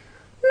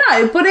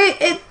 No, but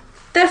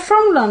they're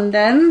from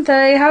London.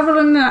 They have a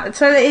London,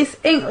 so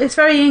it's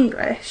very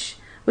English,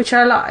 which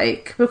I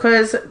like,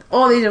 because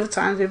all these other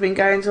times we've been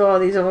going to all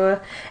these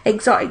other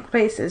exotic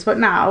places, but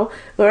now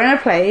we're in a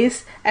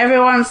place,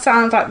 everyone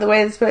sounds like the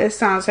way they're supposed to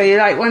sound. So you're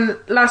like, when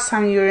last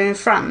time you were in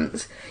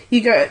France, you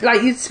go,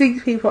 like, you'd speak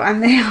to people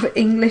and they have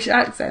English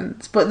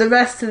accents, but the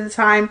rest of the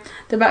time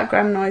the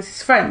background noise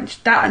is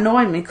French. That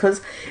annoyed me,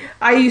 because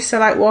I used to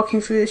like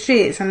walking through the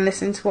streets and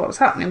listening to what was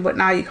happening, but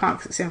now you can't,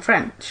 because it's in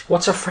French.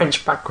 What's a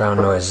French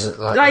background noise? Is it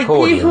like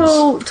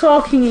people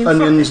talking in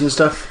Onions and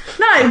stuff.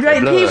 No,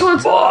 like people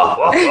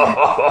talk. Yeah,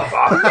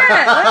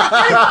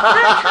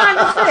 that kind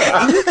of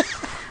thing.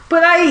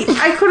 But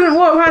I couldn't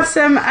walk past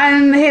them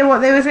and hear what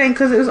they were saying,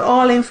 because it was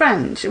all in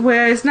French.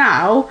 Whereas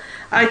now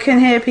I can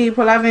hear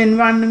people having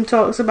random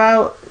talks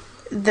about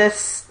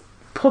this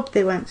pub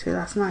they went to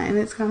last night, and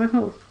it's kind of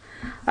cool.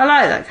 I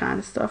like that kind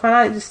of stuff. I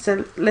like just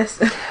to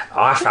listen.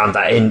 I found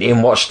that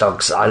in Watch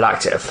Dogs, I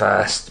liked it at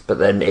first, but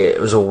then it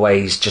was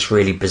always just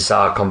really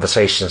bizarre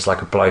conversations,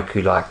 like a bloke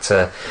who liked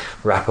to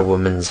wrap a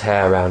woman's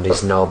hair around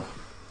his knob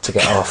to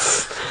get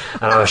off,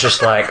 and I was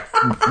just like,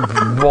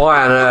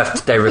 why on earth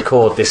did they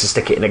record this and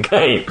stick it in a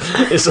game?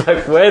 It's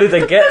like, where did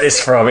they get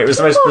this from? It was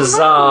the most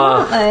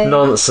bizarre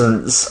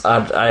nonsense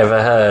I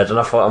ever heard, and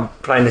I thought, I'm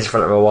playing this in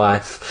front of my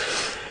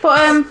wife. But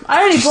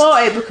I only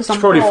bought it because I'm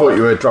Probably bored. thought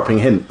you were dropping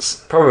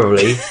hints.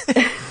 Probably.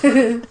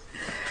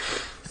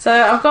 So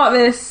I've got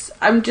this.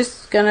 I'm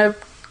just gonna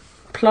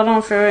plod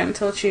on through it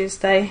until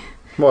Tuesday.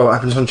 What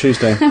happens on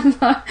Tuesday?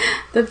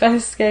 The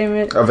best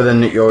game. Other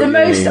than your The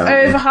most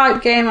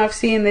overhyped game I've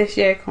seen this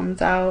year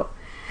comes out.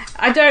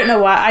 I don't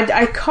know why.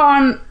 I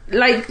can't.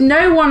 Like,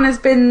 no one has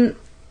been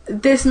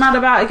this mad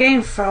about a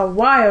game for a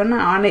while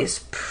now, and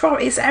it's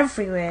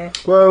everywhere.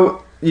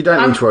 Well, you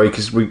don't need to worry,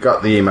 because we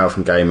got the email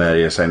from Game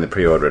earlier saying the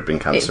pre-order had been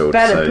cancelled. It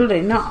better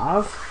bloody not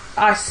have.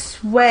 I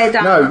swear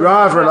down. No,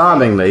 rather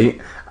alarmingly,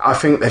 I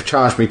think they've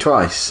charged me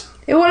twice.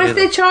 Well, if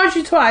they charge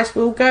you twice,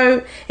 we'll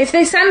go. If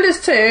they send us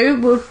 2,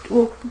 we'll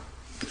flog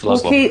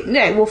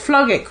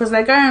it, because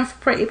they're going for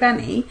pretty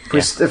penny.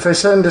 If they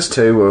send us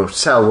 2, we'll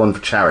sell one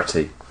for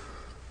charity.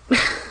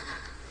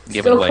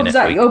 Give it away comes next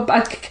out week. your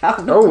bank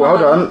account. Oh,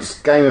 hold on.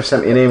 Game have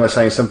sent me an email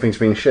saying something's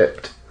been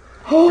shipped.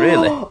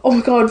 Really? Oh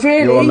my god,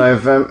 really? Your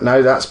November...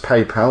 No, that's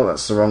PayPal.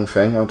 That's the wrong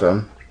thing. Hold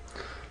on.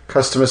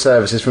 Customer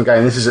services from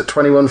Game. This is at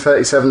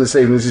 21:37 this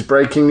evening. This is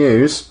breaking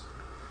news.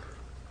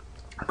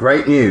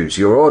 Great news.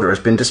 Your order has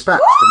been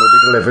dispatched and will be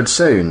delivered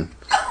soon.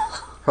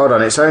 Hold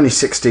on. It's only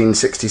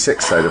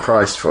 $16.66 though, the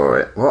price for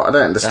it. What? I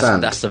don't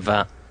understand. That's the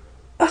VAT.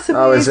 That's a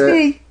Oh, is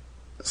it?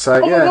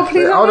 So, my God,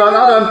 please hold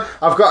on.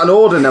 I've got an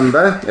order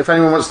number. If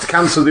anyone wants to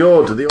cancel the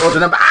order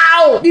number...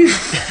 Ow!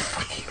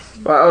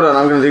 Right, hold on.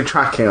 I'm going to do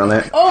tracking on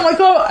it. Oh my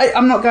god,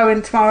 I'm not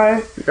going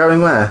tomorrow. You're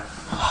going where?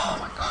 Oh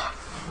my god.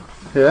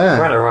 Yeah.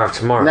 Won't arrive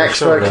tomorrow.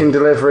 Next working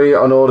delivery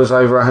on orders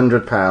over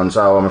 £100.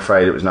 Oh, I'm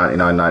afraid it was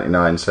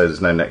 $99.99, so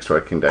there's no next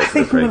working day I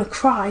think delivery. I'm going to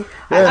cry.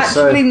 Yeah,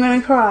 I'm going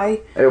to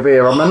cry. It'll be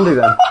here on Monday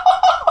then.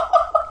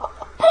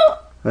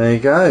 There you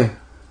go.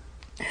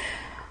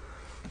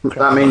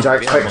 That means I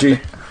expect you...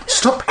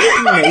 Stop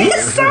hitting me!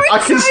 I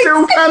can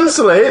still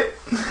cancel it!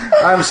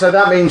 So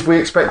that means we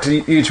expect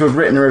you to have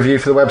written a review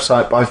for the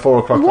website by 4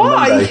 o'clock on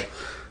Monday.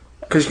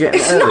 Because you're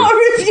getting It's early. not a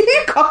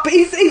review copy,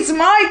 it's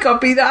my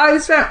copy that I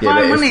spent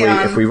my money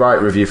on. If we write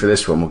a review for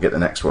this one, we'll get the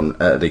next one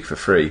early for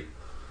free.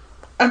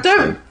 I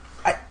don't...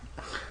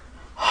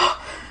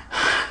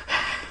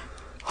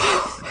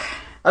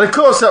 And of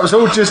course that was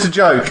all just a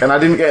joke, and I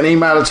didn't get an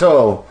email at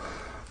all.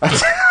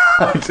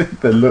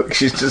 The look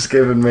she's just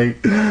given me.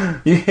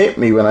 You hit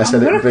me when I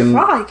said it had been...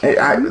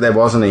 There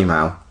was an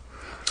email.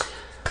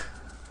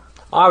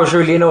 I was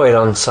really annoyed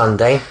on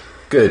Sunday.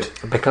 Good.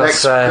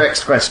 Because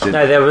next question.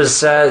 No, there was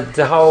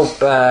the whole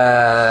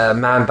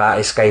Man-Bat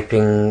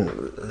escaping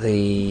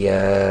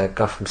the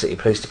Gotham City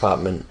Police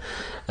Department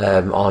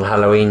on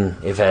Halloween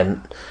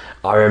event.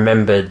 I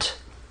remembered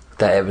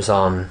that it was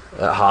on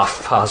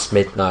at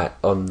midnight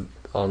on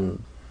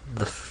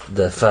the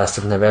 1st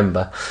of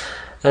November.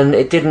 And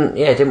it didn't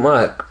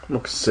work.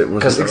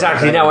 Because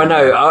exactly, no, I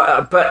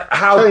know. But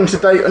how... Change the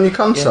date on your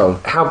console.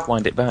 Yeah, how...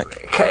 Wind it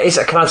back.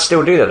 Can I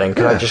still do that then?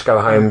 Can I just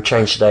go home,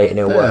 change the date, and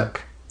it'll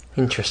work?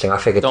 Interesting. I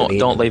figured...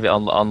 Don't leave it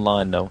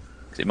online, though.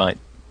 Because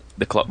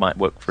the clock might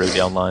work through the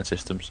online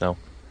system, so...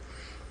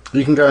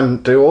 You can go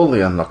and do all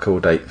the unlock all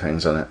date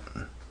things on it.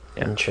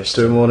 Yeah.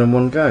 Interesting. Do them all in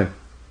one go.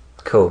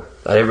 Cool.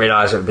 I didn't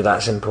realise it would be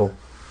that simple.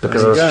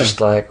 Because I was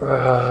just like...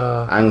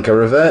 Anger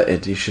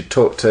reverted. You should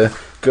talk to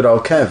good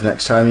old Kev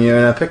next time you're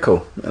in a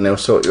pickle, and he'll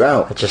sort you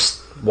out. I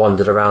just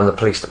wandered around the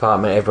police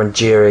department, everyone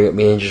jeering at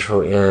me, and just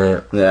thought,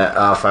 Yeah,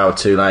 half hour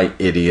too late,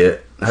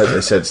 idiot. I hope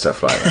they said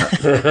stuff like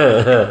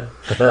that.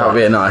 That would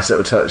be a nice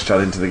little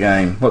touchdown into the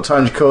game. What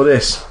time did you call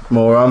this,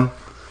 moron?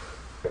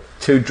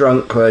 Too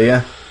drunk, were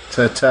you,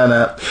 to turn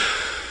up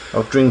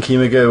of Drinky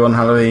Magoo on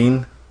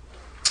Halloween?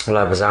 Well,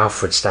 that was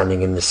Alfred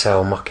standing in the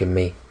cell mocking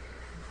me.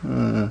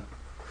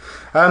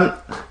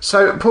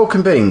 So, Pork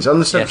and Beans, on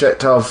the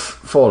subject of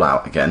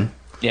Fallout again.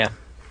 Yeah.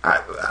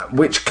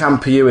 Which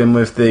camp are you in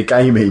with the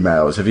game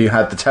emails? Have you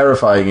had the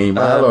terrifying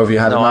email, or have you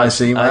had a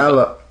nice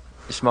email?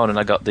 This morning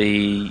I got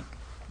the...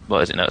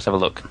 What is it now? Let's have a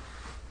look.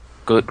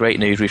 Great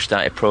news, we've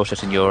started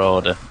processing your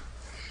order.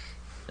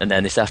 And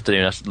then this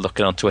afternoon I was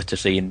looking on Twitter,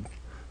 seeing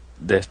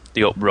the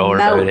uproar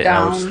about it. And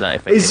I was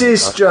thinking, is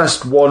this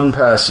just one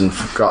person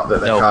forgot that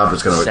their card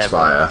was going to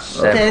expire?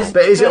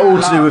 But is it all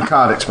to do with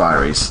card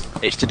expiries?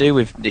 It's to do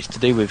with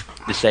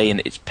the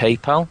saying it's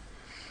PayPal.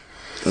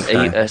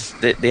 Okay.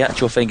 The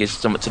actual thing is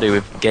something to do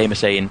with Gamer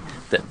saying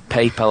that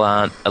PayPal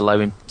aren't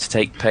allowing to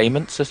take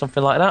payments or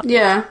something like that.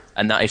 Yeah.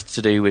 And that is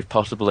to do with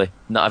possibly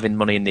not having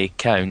money in the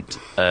account,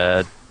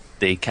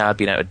 the card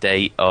being out of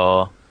date,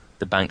 or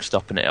the bank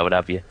stopping it, or what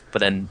have you. But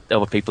then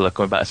other people are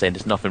coming back and saying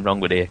there's nothing wrong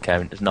with the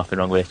account, there's nothing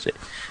wrong with it.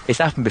 It's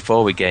happened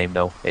before with game,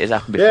 though. It has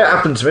happened before. Yeah, it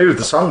happened to me with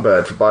the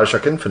Songbird for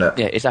Bioshock Infinite.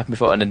 Yeah, it's happened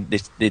before, and then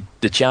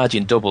the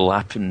charging double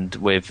happened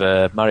with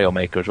Mario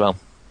Maker as well.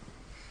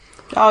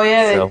 Oh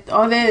yeah,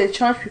 they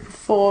charge people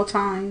 4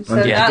 times. So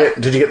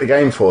did you get the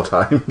game 4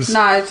 times?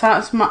 No,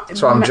 that's my...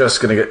 So I'm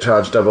just going to get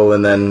charged double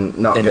and then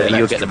not then get an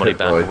you'll extra get the money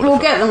back. We'll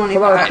get the money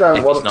Well, back. I don't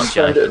If want it's to not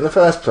spend it in the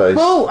first place.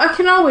 Well, I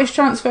can always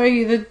transfer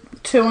you the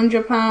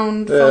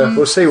 £200. Yeah,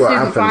 we'll see what Super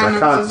happens. I Finance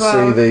can't as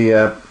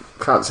well.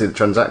 can't see the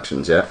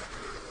transactions yet.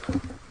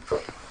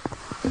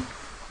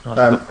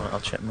 I'll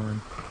check mine.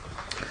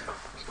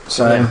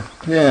 So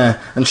yeah,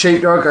 and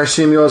Sheepdog, I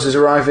assume yours is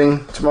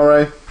arriving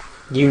tomorrow.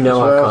 You know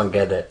Well, I can't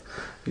get it.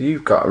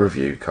 You've got a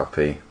review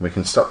copy. We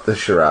can stop the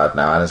charade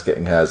now. Anna's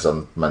getting hers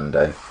on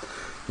Monday.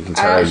 You can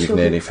tell her you've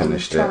nearly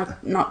finished it.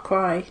 Not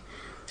cry.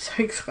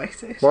 So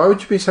excited. Why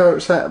would you be so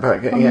upset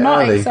about getting it I'm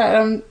not early?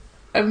 excited.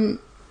 I'm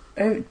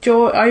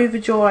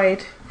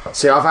overjoyed.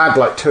 See, I've had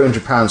like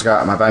 £200 go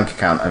out of my bank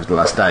account over the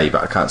last day,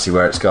 but I can't see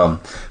where it's gone.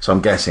 So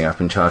I'm guessing I've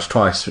been charged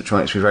twice, which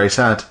makes me very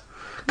sad.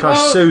 Can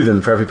I sue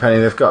them for every penny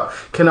they've got?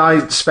 Can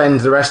I spend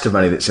the rest of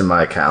money that's in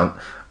my account,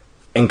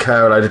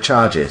 incur a load of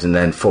charges, and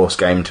then force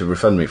Game to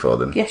refund me for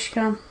them? Yes, you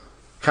can.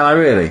 Can I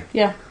really?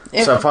 Yeah.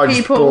 So if I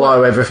just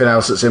blow everything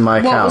else that's in my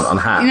account on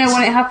hats... You know,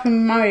 when it happened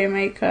with Mario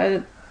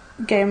Maker,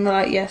 Game were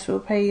like, yes, we'll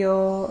pay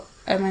your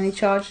any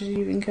charges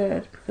you've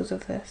incurred because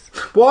of this.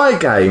 Why are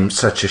Game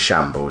such a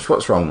shambles?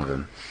 What's wrong with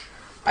them?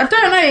 I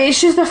don't know.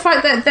 It's just the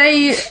fact that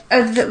they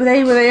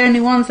were the only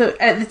ones that,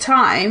 at the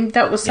time,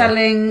 that were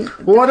selling.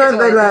 Well, why don't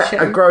they let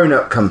a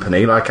grown-up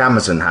company like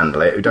Amazon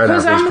handle it, who don't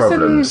have these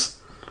problems?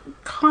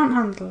 Can't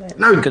handle it.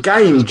 No,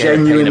 Game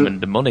genuinely paying them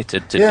the money to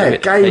do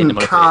it. Game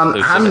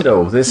can't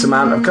handle this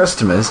amount of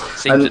customers. It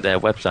seems that their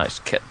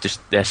websites,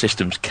 their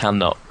systems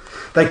cannot.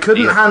 They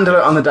couldn't handle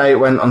it on the day it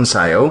went on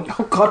sale.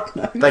 Oh God,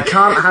 no. They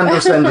can't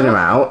handle sending them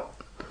out.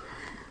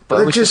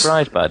 But we're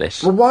surprised by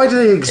this. Well, why do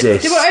they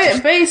exist?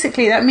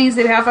 Basically, that means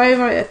they have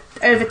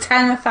over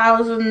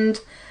 10,000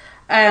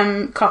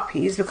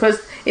 copies,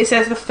 because it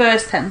says the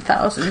first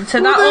 10,000.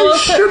 So they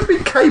should be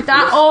capable.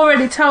 That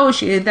already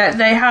tells you that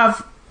they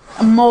have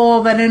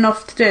more than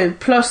enough to do.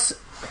 Plus,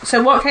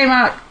 so what came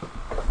out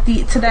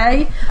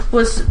today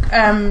was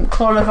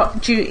Call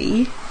of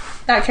Duty.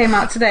 That came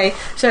out today,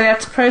 so they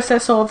have to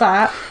process all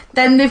that.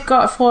 Then they've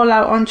got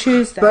Fallout on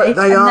Tuesday,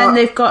 then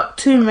they've got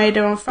Tomb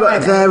Raider on Friday.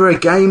 But they're a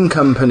game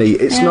company.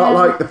 It's not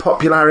like the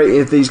popularity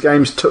of these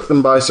games took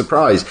them by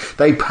surprise.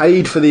 They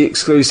paid for the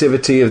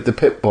exclusivity of the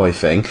Pip-Boy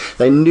thing.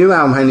 They knew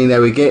how many they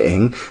were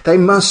getting. They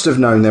must have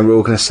known they were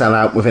all going to sell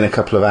out within a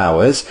couple of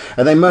hours,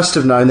 and they must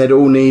have known they'd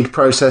all need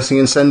processing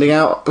and sending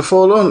out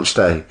before launch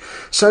day.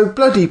 So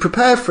bloody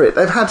prepare for it.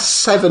 They've had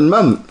 7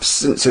 months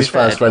since this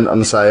first went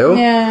on sale.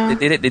 Yeah.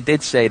 They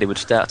did say they would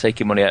start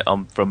taking money out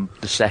from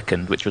the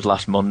 2nd, which was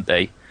last Monday,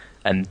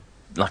 and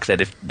like I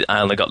said,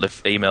 I only got the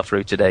email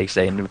through today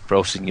saying they were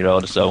processing your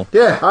order. So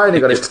yeah, I only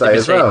got it today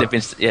as well.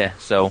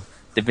 So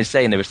they've been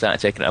saying they would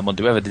start taking it on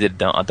Monday. Whether they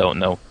did, I don't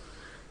know.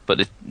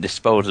 But they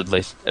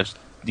supposedly have,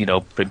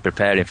 been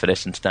preparing for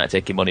this and started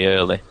taking money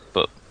early.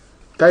 But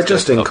they're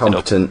just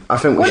incompetent. I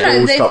think we should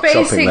all stop shopping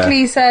there. They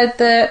basically said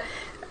that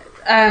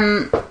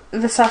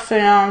this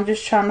afternoon. I'm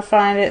just trying to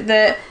find it.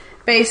 That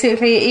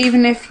basically,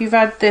 even if you've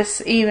had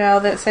this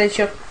email that says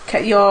your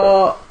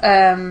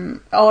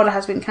order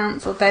has been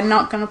cancelled, they're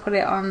not going to put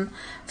it on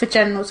for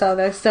general sale.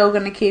 They're still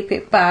going to keep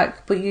it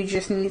back, but you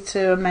just need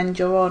to amend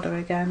your order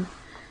again.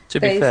 To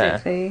be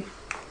fair,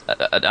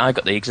 I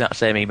got the exact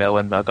same email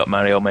when I got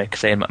Mario Maker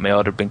saying that my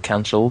order had been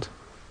cancelled.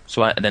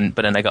 So but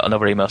then I got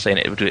another email saying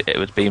it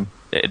had been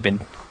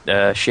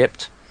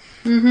shipped.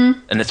 Mm-hmm.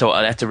 And so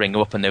I had to ring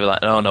them up, and they were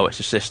like, "Oh no, it's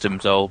the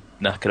system's all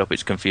knackered up,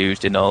 it's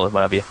confused and all, and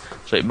what have you."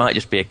 So it might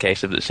just be a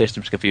case of the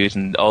system's confused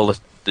and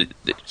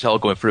it's all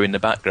going through in the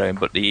background,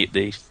 but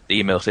the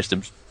email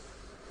system's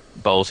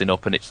ballsing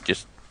up and it's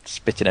just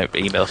spitting out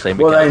email saying.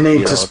 Well, they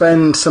need to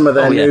spend some of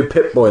their new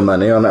Pip-Boy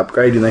money on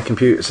upgrading their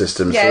computer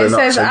systems. Yeah, so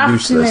they're not so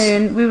afternoon.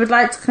 useless. We would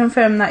like to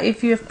confirm that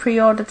if you have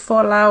pre-ordered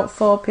Fallout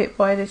 4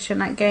 Pip-Boy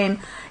Edition at Game,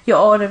 your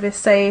order is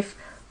safe.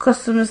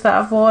 Customers that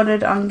have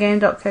ordered on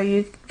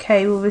game.co.uk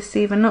will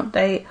receive an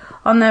update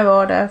on their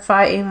order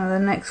via email in the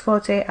next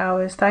 48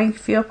 hours. Thank you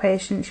for your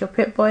patience. Your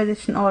Pip-Boy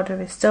Edition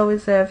order is still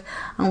reserved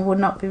and will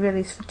not be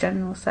released for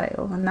general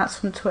sale. And that's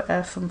from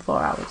Twitter from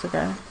 4 hours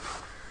ago.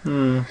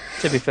 To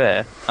be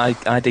fair,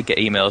 I did get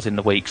emails in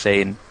the week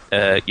saying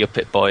your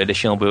Pip-Boy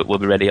Edition will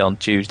be ready on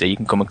Tuesday. You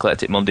can come and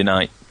collect it Monday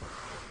night.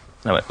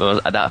 I went, well,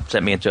 that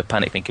sent me into a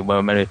panic, thinking, where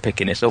am I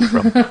picking this up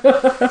from?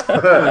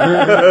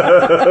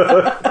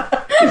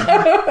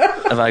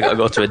 Have I got to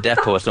go to a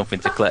depot or something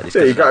to collect this?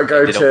 Yeah, you've got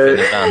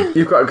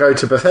to go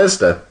to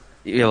Bethesda.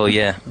 Well,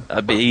 yeah,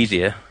 that'd be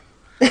easier.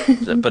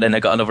 But then I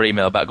got another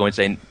email back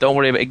saying, don't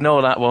worry,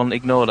 ignore that one,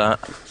 ignore that.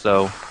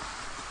 So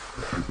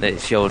it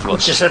shows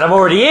what. She said, I'm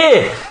already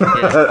here. Yeah,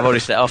 I've already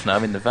set off now.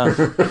 I'm in the van.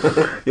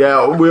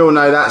 Yeah, we all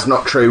know that's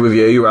not true with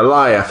you. You're a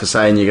liar for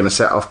saying you're going to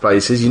set off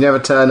places. You never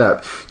turn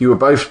up. You were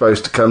both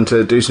supposed to come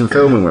to do some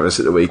filming with us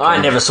at the weekend. I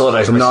never saw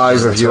those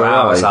messages until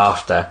hours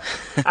after.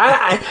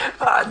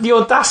 The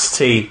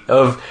audacity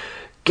of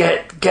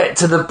get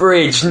to the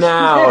bridge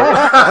now.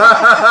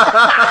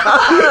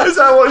 Is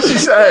that what she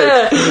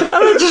said? Yeah, and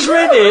I just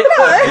read it,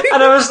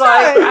 and I was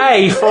like,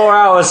 A, 4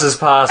 hours has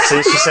passed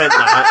since she sent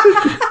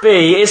that.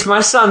 B, it's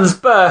my son's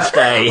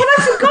birthday. Well,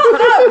 I forgot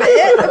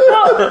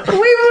that bit.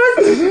 We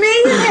were me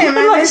and him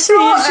and Like, see,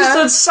 it's just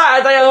a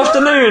Saturday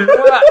afternoon.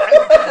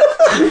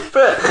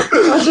 But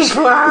I just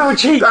thought, how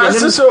cheeky.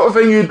 That's the sort of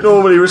thing you'd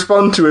normally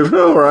respond to with,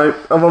 all right,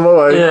 I'm on my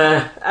way.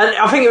 Yeah, and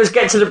I think it was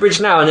get to the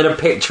bridge now and then a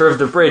picture of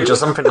the bridge or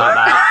something like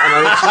that. And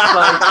I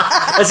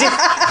was just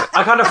like,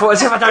 I kind of thought,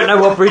 as if I don't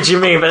know what bridge you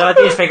mean, but I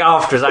did think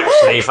afterwards,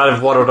 actually, if I'd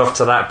have waddled off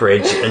to that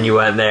bridge and you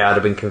weren't there, I'd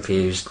have been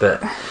confused.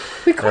 But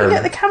we couldn't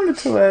get the camera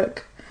to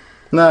work.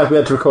 No, we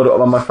had to record it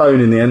all on my phone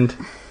in the end.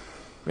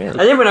 Really? And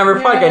then when I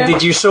replied again,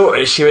 did you sort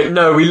it? She went,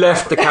 no, we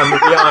left the camera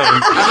behind.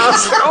 And I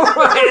was like,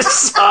 oh,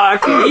 it's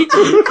sarky.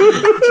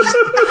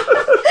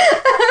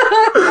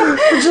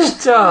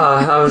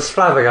 I was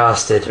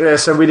flabbergasted. Yeah,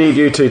 so we need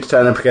you two to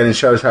turn up again and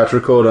show us how to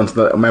record onto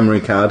the little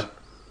memory card.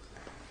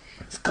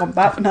 It's gone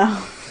back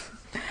now.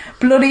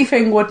 Bloody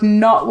thing would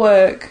not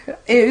work.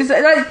 It was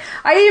like,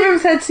 I even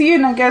said to you,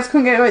 and I guess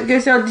couldn't get it.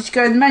 Goes, oh, did you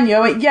go in the menu?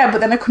 I went, yeah,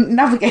 but then I couldn't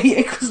navigate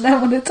it because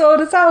no one had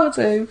told us how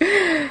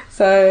to.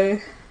 So,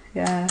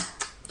 yeah.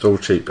 It's all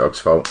Cheap Dog's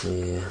fault.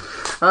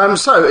 Yeah.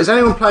 So, has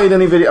anyone played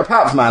any video,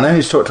 apart from Anna,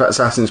 who's talked about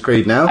Assassin's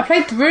Creed now? I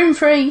played The Room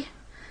 3.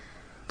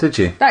 Did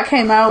you? That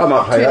came out I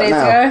might play 2 that days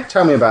now. ago.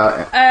 Tell me about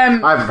it. I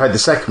haven't played the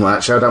second one,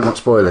 actually. I don't want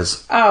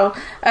spoilers.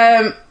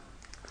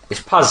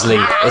 It's puzzly.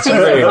 It's a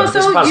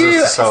puzzle.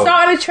 You start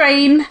on a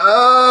train.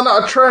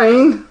 Not a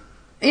train.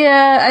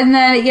 Yeah, and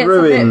then it gets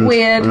a bit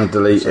weird. I'm going to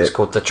delete it. It's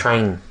called The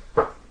Train.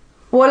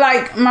 Well,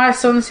 like, my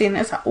son's seen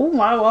it. It's like, oh,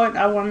 I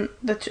want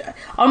the...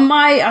 On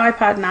my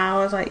iPad now,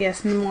 I was like,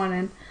 yes, in the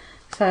morning.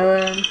 So,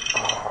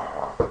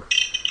 I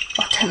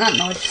don't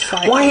know. Just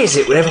like... Why is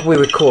it whenever we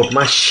record,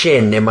 my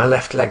shin in my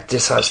left leg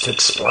decides to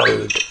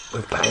explode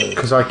with pain?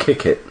 Because I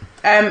kick it.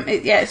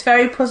 It's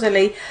very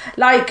puzzly.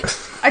 Like,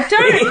 I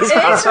don't... It is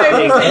it's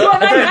very puzzly.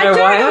 puzzly. I don't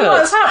know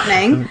what's hurts.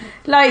 happening.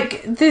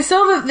 Like, there's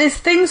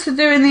things to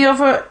do in the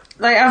other...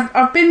 Like,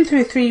 I've been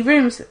through 3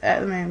 rooms at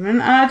the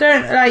moment, and I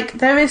don't, like,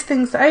 there is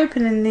things to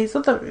open in these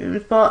other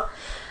rooms, but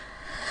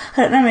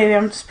I don't know, maybe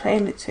I'm just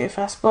playing it too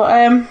fast, but,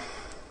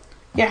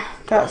 yeah,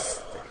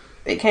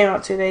 it came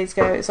out 2 days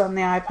ago, it's on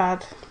the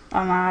iPad,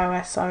 on the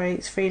iOS, sorry,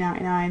 it's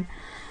 $3.99,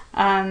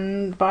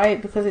 and buy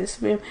it because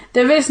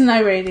there is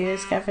no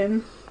radios,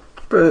 Kevin.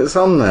 But it's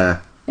on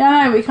there.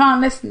 Yeah, no, we can't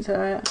listen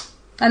to it.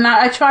 And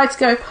I tried to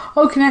go,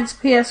 connect to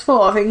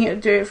PS4, I think it would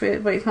do it for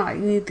it, but it's not,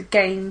 you need the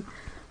game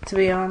to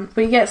be on,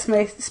 but you get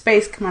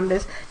Space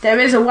Commanders. There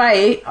is a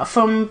way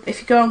from, if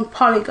you go on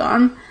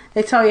Polygon,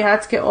 they tell you how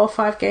to get all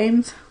 5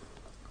 games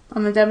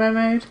on the demo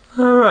mode.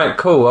 Alright,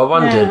 cool. I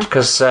wondered,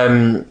 because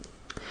I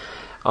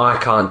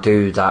can't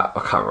do that. I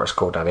can't remember what it's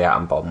called, the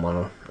Atom Bomb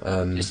one.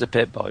 It's the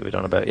Pip-Boy we're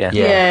on about, yeah.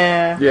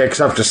 Yeah,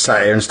 because I've just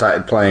sat here and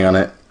started playing on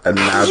it. And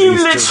now you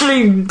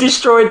literally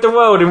destroyed the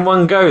world in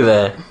one go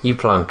there, you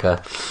plunker.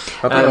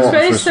 I don't know what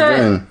I'm supposed to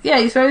do. Yeah,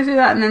 you're supposed to do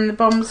that and then the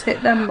bombs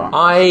hit them bombs.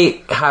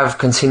 I have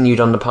continued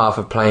on the path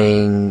of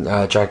playing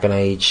Dragon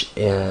Age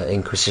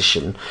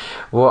Inquisition.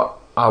 What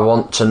I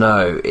want to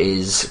know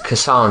is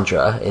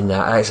Cassandra in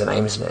that. That's her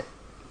name, isn't it?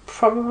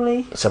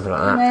 Probably. Something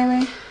like that.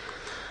 Maybe.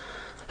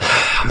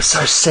 I'm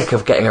so sick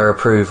of getting her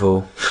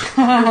approval.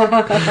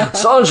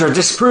 Sandra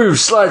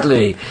disapproves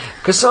slightly.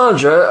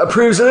 Cassandra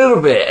approves a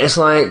little bit. It's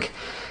like,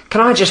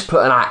 can I just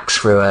put an axe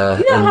through her?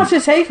 You don't have to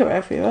take her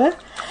everywhere.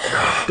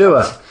 Do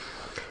her.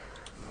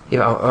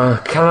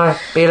 Can I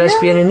be a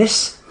lesbian in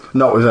this?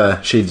 Not with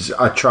her.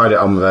 I tried it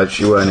on with her.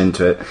 She weren't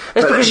into it.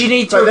 It's because you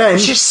need to. Then,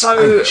 she's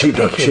so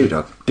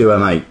sheepdog. Do her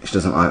mate. She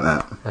doesn't like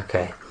that.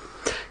 Okay.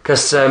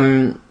 Because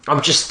I'm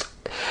just.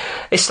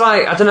 It's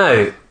like, I don't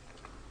know.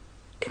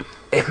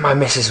 If my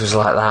missus was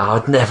like that,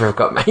 I'd never have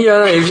got... You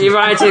know, if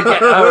I had to get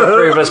her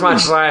approval as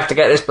much as I have to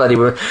get this bloody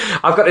woman...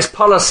 I've got this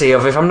policy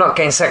of if I'm not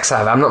getting sex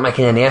out of it, I'm not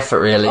making any effort,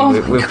 really,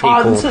 with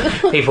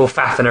people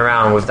faffing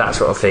around with that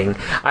sort of thing.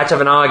 I had to have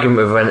an argument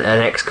with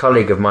an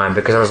ex-colleague of mine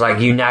because I was like,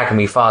 you nag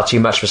me far too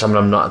much for something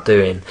I'm not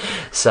doing.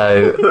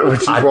 So...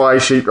 Which is why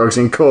Sheepdog's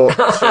in court.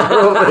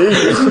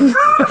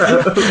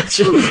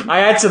 I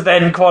had to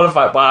then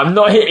qualify, but I'm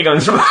not hitting on...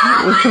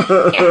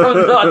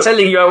 I'm not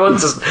telling you I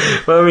want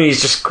to... Well, I mean, he's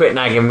just quit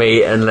nagging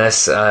me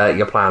unless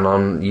you plan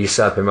on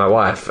usurping my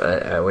wife,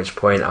 at which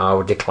point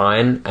I'll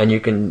decline and you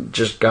can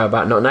just go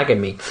about not nagging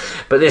me.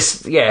 But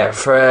this,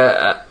 for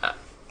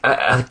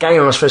a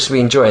game I'm supposed to be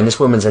enjoying, this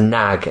woman's a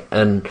nag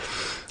and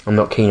I'm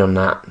not keen on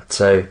that.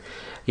 So,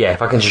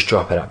 if I can just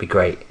drop it, that'd be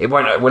great.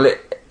 Will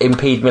it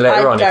impede me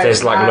later on if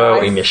there's like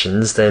loyalty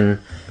missions?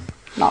 Then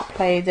not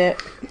played it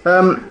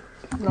long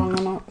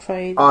enough.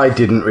 Afraid I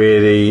didn't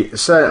really.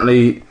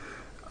 Certainly.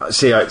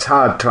 See, it's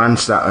hard to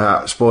answer that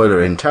without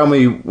spoiling. Tell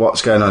me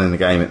what's going on in the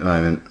game at the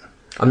moment.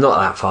 I'm not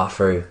that far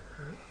through,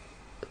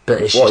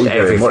 but it's what just are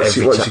you doing? What's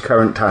your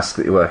current task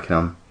that you're working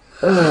on?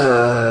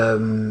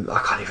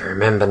 I can't even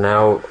remember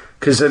now.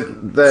 Because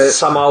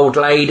some old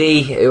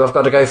lady who I've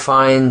got to go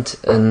find,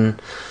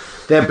 and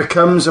there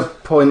becomes a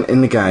point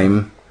in the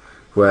game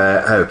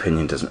where her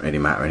opinion doesn't really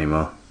matter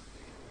anymore.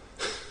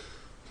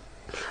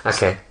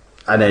 Okay.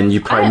 And then you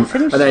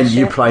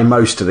play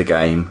most of the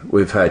game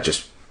with her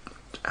just.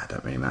 It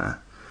don't really matter.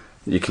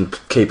 You can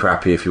keep her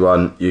happy if you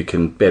want. You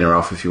can bin her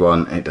off if you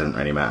want. It doesn't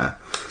really matter.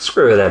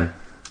 Screw her then.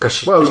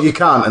 You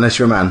can't unless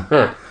you're a man.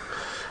 Yeah,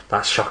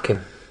 that's shocking.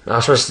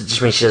 I suppose it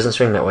just means she doesn't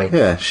swing that way.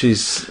 Yeah,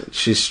 she's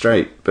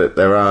straight, but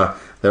there are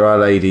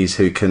ladies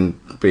who can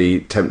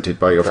be tempted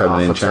by your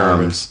feminine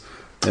charms.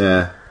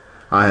 Yeah,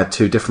 I had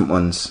 2 different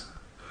ones,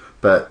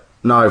 but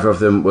neither of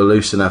them were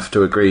loose enough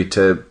to agree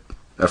to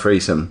a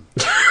threesome.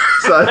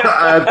 So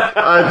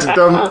I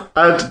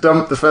had to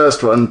dump the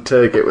first one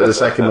to get with the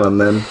second one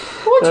then.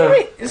 What do you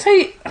mean?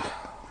 So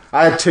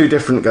I had 2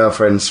 different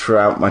girlfriends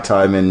throughout my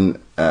time in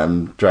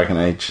Dragon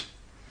Age.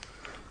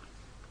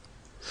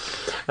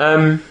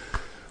 What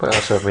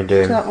else have we been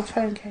doing? Pull out my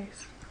phone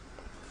case.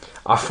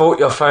 I thought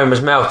your phone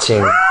was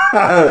melting.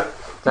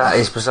 That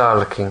is bizarre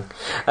looking.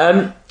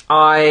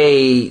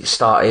 I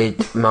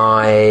started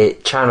my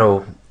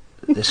channel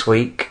this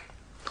week.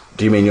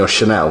 Do you mean your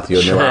Chanel?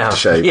 Your new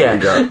aftershave?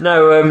 Yeah.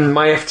 No,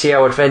 my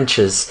FTL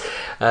adventures.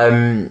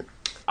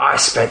 I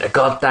spent a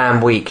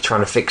goddamn week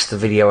trying to fix the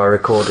video I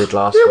recorded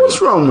last week.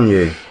 What's wrong with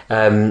you?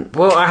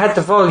 Well, I had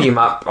the volume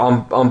up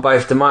on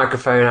both the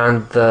microphone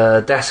and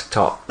the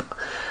desktop.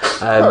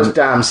 That was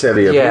damn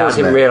silly of you, I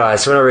didn't it?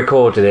 realise. So when I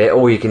recorded it,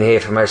 all you can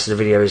hear for most of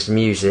the video is the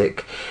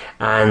music.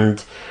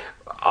 And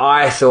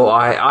I thought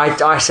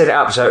I set it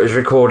up so it was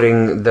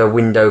recording the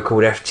window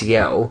called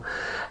FTL,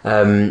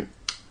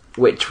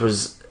 which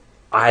was...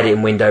 I had it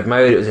in windowed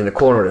mode, it was in the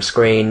corner of the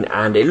screen,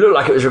 and it looked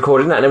like it was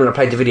recording that, and then when I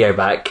played the video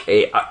back,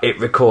 it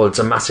records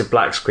a massive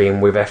black screen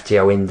with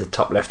FTL in the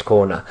top left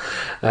corner.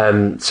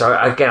 So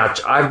again,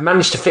 I've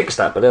managed to fix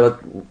that, but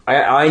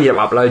I ended up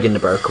uploading the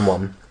broken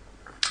one,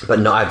 but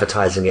not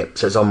advertising it,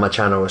 so it's on my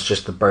channel. It's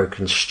just the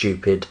broken,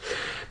 stupid,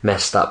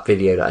 messed up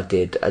video that I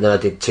did, and then I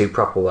did 2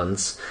 proper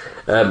ones.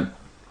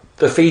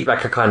 The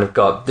feedback I kind of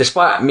got,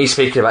 despite me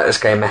speaking about this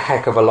game a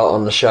heck of a lot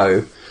on the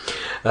show,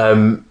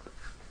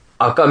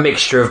 I've got a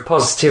mixture of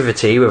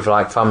positivity with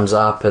like thumbs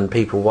up and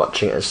people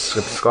watching it and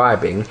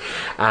subscribing,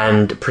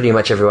 and pretty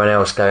much everyone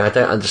else going, I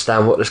don't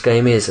understand what this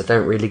game is. I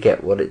don't really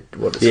get what it's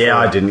for.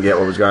 I didn't get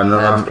what was going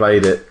on. I've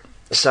played it.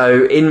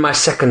 So in my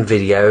second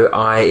video,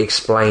 I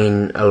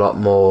explain a lot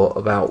more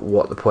about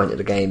what the point of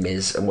the game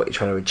is and what you're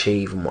trying to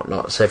achieve and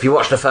whatnot. So if you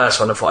watch the first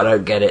one and thought, I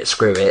don't get it,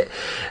 screw it.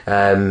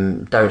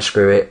 Don't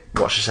screw it.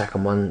 Watch the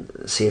second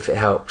one, see if it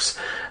helps.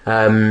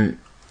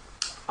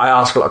 I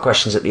ask a lot of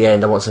questions at the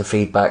end. I want some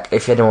feedback.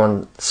 If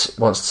anyone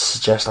wants to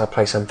suggest I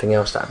play something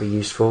else, that'd be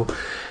useful,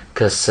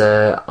 because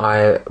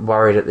I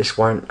worry that this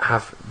won't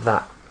have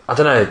that. I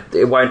don't know.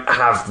 It won't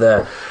have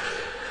the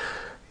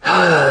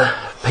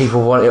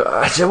people want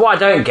it. So what I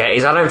don't get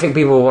is I don't think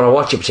people want to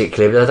watch it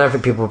particularly, but I don't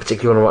think people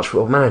particularly want to watch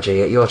Football Manager.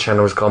 Yet your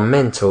channel has gone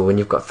mental, and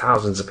you've got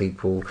thousands of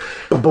people.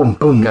 Boom, boom,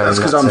 boom. That's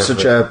because I'm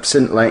such a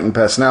scintillating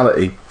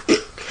personality.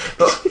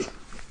 But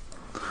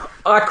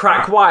I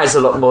crack wires a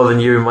lot more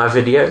than you in my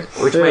video,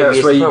 which maybe that's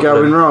is where the you're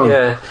problem. going wrong.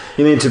 Yeah.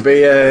 You need to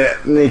be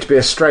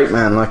a straight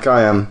man like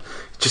I am.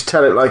 Just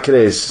tell it like it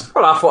is.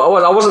 Well, I thought I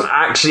was. I wasn't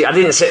actually. I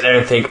didn't sit there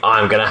and think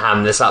I'm going to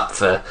ham this up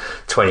for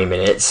 20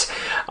 minutes.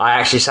 I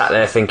actually sat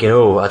there thinking,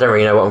 I don't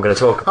really know what I'm going to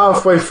talk about.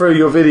 Halfway through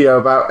your video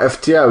about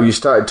FTL, you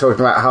started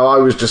talking about how I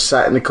was just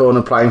sat in the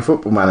corner playing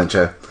Football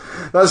Manager.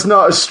 That's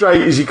not as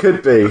straight as you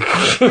could be.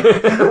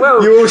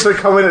 Well, You also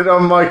commented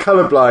on my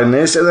colour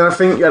blindness, and then I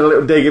think you had a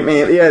little dig at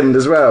me at the end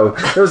as well.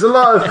 There was a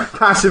lot of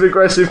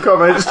passive-aggressive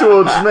comments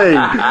towards me.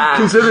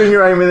 Considering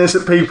you're aiming this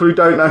at people who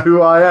don't know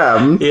who I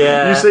am,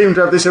 Yeah. you seem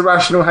to have this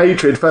irrational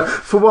hatred for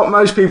what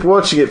most people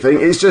watching it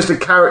think it's just a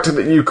character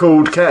that you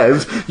called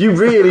Kev. You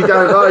really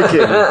don't like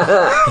him.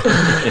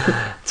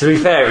 to be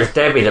fair, it was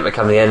Debbie that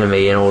became the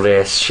enemy in all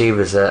this. She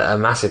was a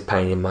massive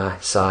pain in my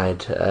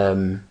side.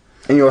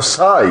 In your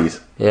side?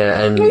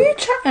 Yeah, What are you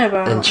chatting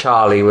about? and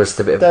Charlie was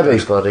the bit of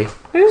Debbie. a body.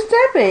 Who's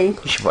Debbie?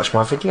 You should watch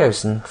my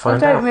videos and I find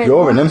don't out. really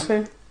You're in want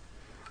them. to.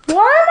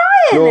 Why am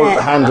I in You're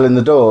it? handling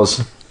the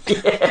doors.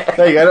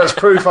 There you go, that's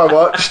proof I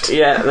watched.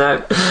 Yeah,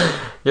 no.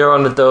 You're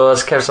on the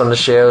doors, Kev's on the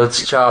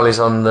shields, Charlie's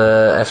on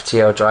the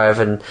FTL drive,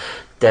 and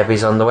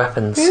Debbie's on the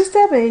weapons. Who's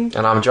Debbie?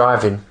 And I'm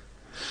driving.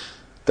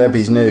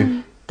 Debbie's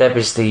new.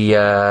 Debbie's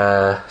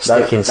the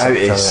sticking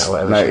Notice, or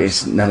whatever.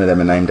 notice none of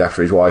them are named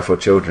after his wife or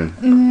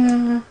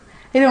children.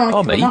 He don't Or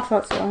want to me. kill him off,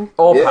 that's why.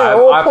 Or Yeah, Pab.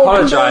 or I Paul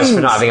apologise for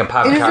Contains. not having a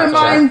Pab He doesn't character.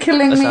 mind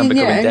killing That's me I'm and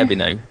becoming you. Debbie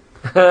now.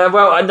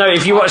 Well, I know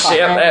if you watch can't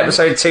remember.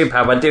 episode 2,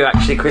 Pab, I do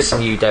actually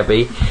christen you,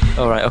 Debbie.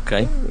 All right,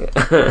 okay.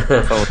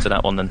 Look forward to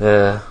that one then.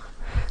 Yeah.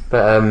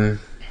 But,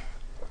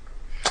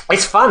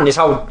 it's fun, this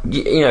whole,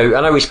 you know,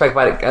 I know we spoke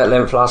about it at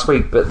length last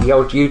week, but the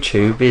old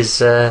YouTube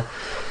is, I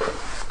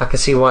can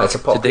see why it's a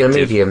popular addictive.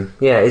 medium.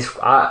 Yeah,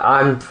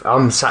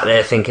 I'm sat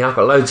there thinking, I've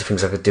got loads of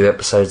things I could do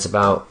episodes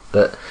about,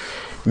 but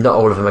not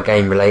all of them are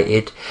game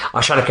related. I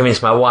was trying to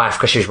convince my wife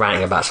because she was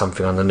ranting about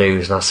something on the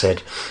news, and I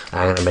said,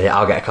 hang on a minute,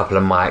 I'll get a couple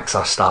of mics,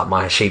 I'll start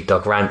my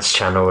Sheepdog Rants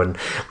channel, and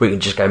we can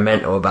just go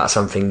mental about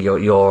something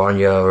you're on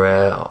your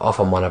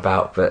off on one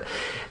about. But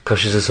because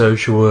she's a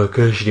social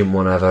worker, she didn't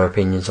want to have her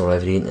opinions all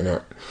over the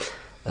internet,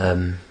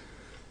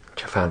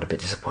 which I found a bit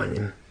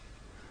disappointing.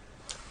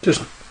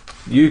 Just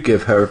you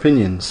give her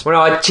opinions.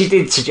 Well, no, she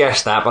did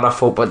suggest that, but I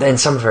thought, but then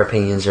some of her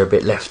opinions are a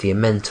bit lefty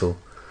and mental.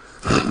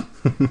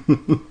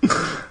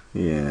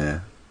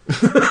 Yeah.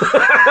 Exactly.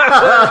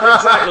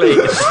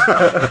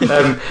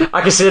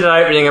 I considered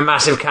opening a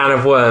massive can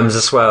of worms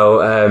as well.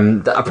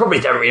 That I probably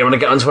don't really want to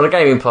get onto on a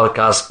gaming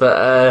podcast,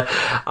 but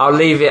I'll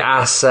leave it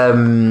as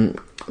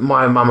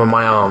my mum and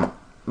my aunt.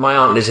 My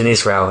aunt lives in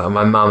Israel, and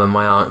my mum and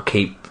my aunt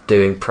keep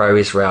doing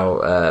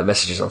pro-Israel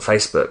messages on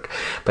Facebook,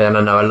 but then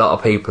I know a lot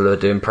of people who are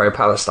doing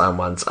pro-Palestine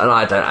ones, and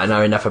I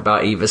know enough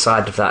about either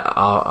side of that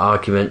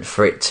argument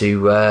for it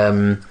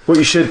to What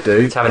you should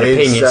do have an is,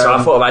 opinion. So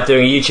I thought about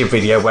doing a YouTube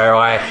video where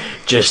I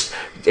just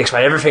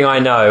explain everything I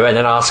know and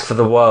then ask for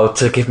the world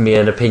to give me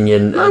an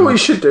opinion. No, what you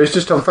should do is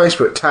just on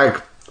Facebook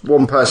tag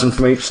one person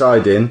from each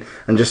side in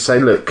and just say,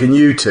 look, can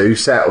you two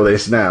settle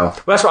this now?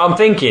 Well, that's what I'm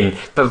thinking,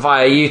 but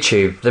via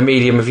YouTube, the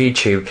medium of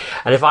YouTube.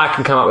 And if I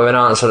can come up with an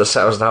answer that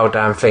settles the whole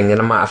damn thing, then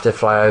I might have to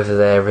fly over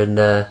there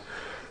and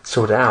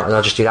sort it out, and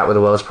I'll just do that with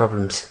the world's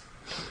problems.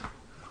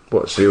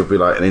 What, so you'll be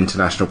like an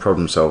international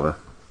problem solver?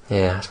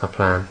 Yeah, that's my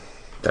plan.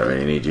 Don't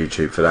really need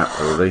YouTube for that,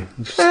 probably. You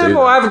just do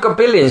Well, I that. haven't got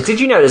billions.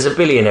 Did you know there's a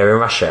billionaire in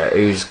Russia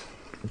who's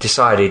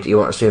decided he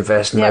wants to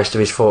invest most of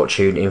his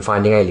fortune in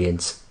finding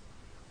aliens?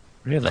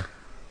 Really?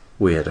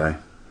 Weirdo.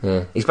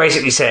 Yeah. He's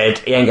basically said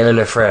he ain't going to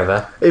live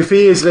forever. If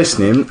he is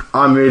listening,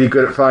 I'm really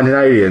good at finding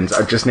aliens.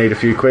 I just need a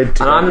few quid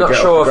to And I'm not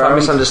get sure off if the I ground.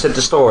 misunderstood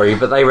the story,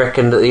 but they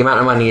reckon that the amount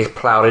of money he's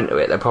ploughed into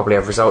it, they'll probably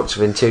have results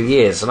within 2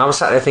 years. And I was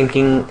sat there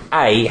thinking,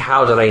 A,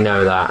 how do they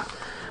know that?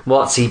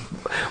 What?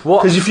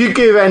 Because if you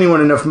give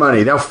anyone enough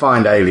money, they'll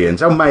find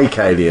aliens. They'll make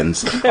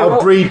aliens. I'll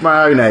breed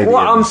my own aliens.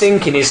 What I'm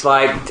thinking is,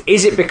 like,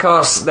 is it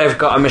because they've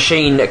got a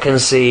machine that can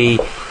see,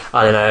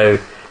 I don't know,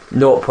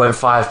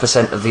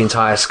 0.5% of the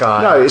entire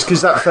sky? No, it's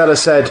because that fella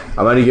said,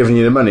 I'm only giving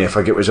you the money if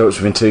I get results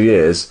within 2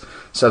 years.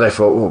 So they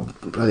thought, well,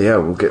 bloody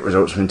hell, we'll get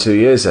results within 2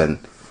 years then.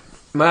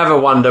 My other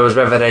wonder was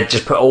whether they'd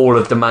just put all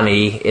of the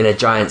money in a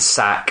giant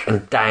sack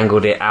and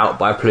dangled it out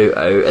by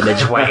Pluto, and they're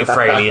just waiting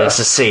for aliens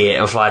to see it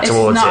and fly It's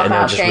towards it, not and they'll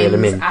about just reel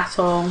them games in. at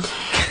all.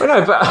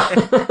 Well, no,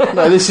 but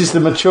No, this is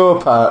the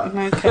mature part.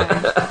 Okay.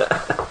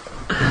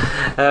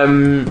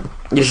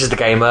 this is the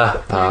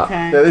gamer part.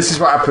 Yeah, Okay. this is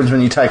what happens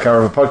when you take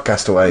our other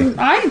podcast away.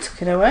 I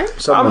took it away.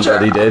 Someone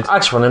bloody did. I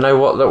just want to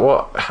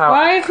know how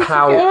Why have you took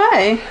it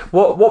away?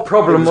 what It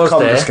problem was there?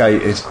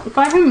 confiscated.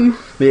 By whom?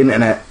 The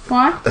internet.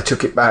 Why? They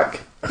took it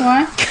back.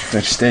 Why?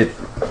 They just did.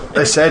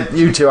 They said,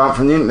 you two aren't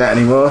from the internet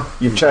anymore.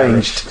 You've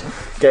changed.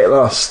 Get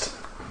lost.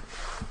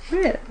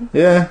 Really?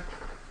 Yeah.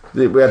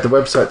 We had the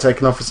website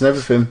taken off us and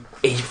everything.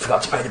 He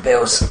forgot to pay the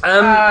bills. So,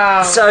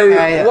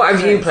 okay, yeah, what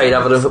have you that's played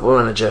other than Football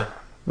Manager?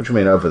 What do you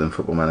mean other than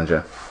Football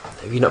Manager?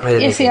 Have you not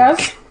played Yes, anything? he has.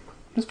 I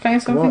was playing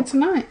something What?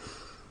 tonight.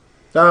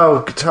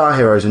 Oh, Guitar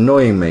Hero's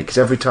annoying me because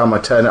every time I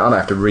turn it on I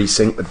have to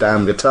resync the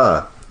damn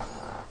guitar.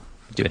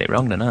 Doing it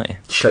wrong then, aren't you?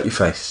 Shut your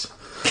face.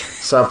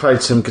 So I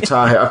played some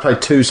Guitar Hero. I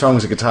played 2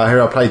 songs of Guitar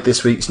Hero. I played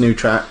this week's new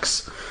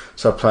tracks.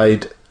 So I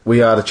played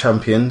We Are the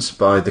Champions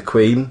by The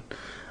Queen.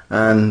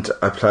 And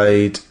I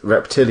played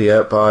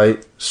Reptilia by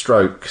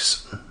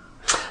Strokes.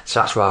 So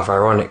that's rather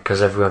ironic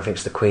because everyone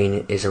thinks the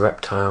Queen is a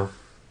reptile.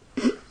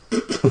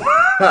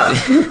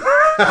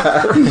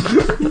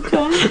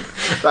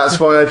 That's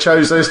why I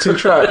chose those two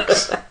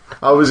tracks.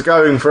 I was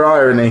going for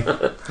irony.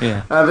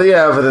 Yeah. But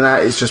yeah, other than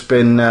that, it's just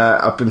been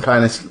I've been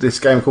playing this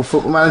game called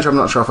Football Manager. I'm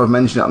not sure if I've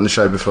mentioned it on the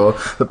show before,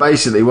 but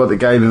basically what the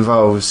game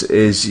involves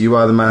is you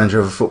are the manager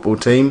of a football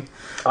team.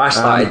 I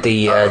started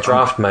the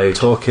draft mode.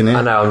 Talking in.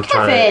 I know I'm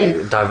trying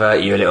to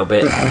divert you a little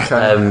bit.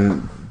 Okay.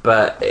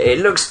 But it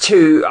looks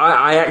too...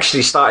 I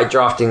actually started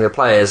drafting the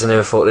players and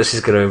then thought this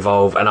is going to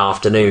involve an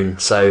afternoon,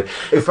 so...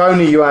 If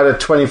only you had a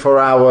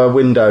 24-hour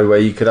window where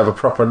you could have a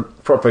proper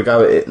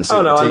go at it and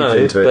sink your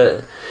teeth into it.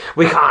 But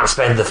we can't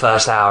spend the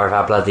first hour of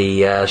our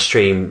bloody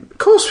stream... Of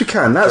course we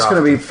can. That's going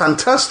to be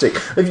fantastic.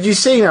 Have you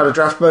seen how the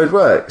draft mode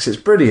works? It's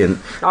brilliant.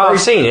 Oh, I've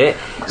seen it.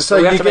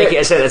 So we have to make it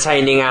as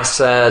entertaining as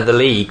the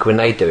league when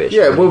they do it.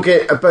 Yeah, we'll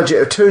get a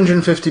budget of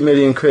 250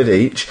 million quid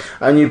each,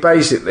 and you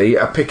basically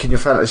are picking your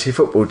fantasy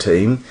football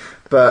team,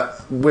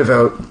 but with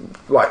a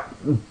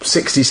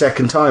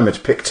 60-second timer to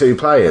pick two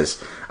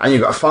players, and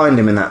you've got to find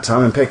him in that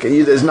time and pick.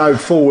 There's no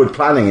forward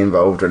planning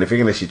involved or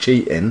anything unless you're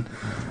cheating.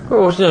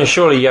 Well,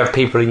 surely you have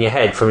people in your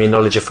head from your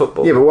knowledge of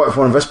football. Yeah, but what if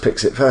one of us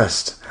picks it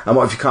first? And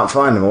what if you can't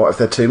find them? Or what if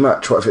they're too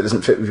much? What if it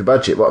doesn't fit with your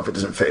budget? What if it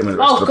doesn't fit in with the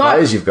rest of the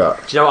players you've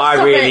got? Do you know what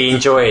I really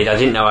enjoyed? I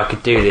didn't know I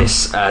could do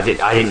this. I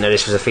didn't know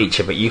this was a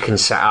feature, but you can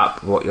set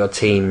up what your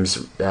team's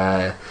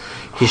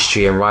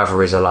history and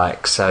rivalries are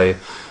like. So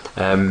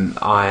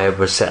I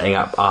was setting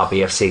up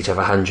RBFC to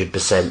have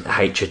 100%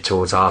 hatred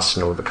towards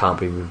Arsenal that can't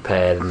be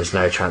repaired and there's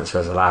no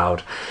transfers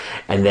allowed.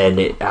 And then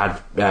it had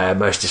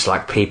most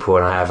disliked people,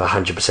 and I have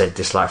 100%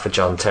 dislike for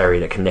John Terry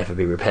that can never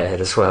be repaired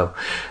as well.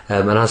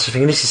 And I was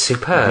thinking, this is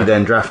superb. You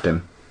then draft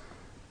him?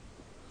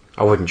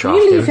 I wouldn't draft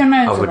him.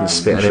 I wouldn't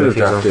spit on him if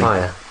he was on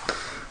fire.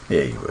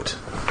 Yeah, you would.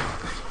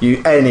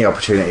 Any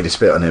opportunity to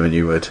spit on him, and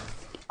you would.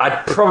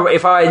 I'd probably,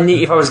 if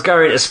I was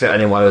going to spit on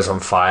him while he was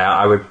on fire,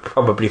 I would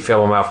probably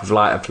fill my mouth with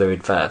lighter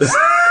fluid first.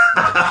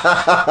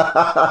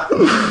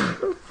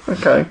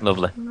 Okay,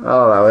 Lovely.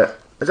 I'll allow it.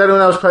 Has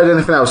anyone else played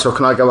anything else, or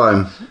can I go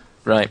home?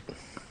 Right.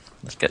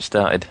 Let's get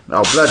started.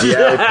 Oh, bloody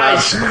hell,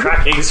 He's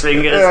cracking his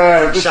fingers,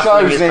 Yeah, the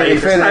shuffling show's his nearly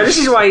papers. finished. No, this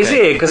is why he's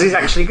here, because he's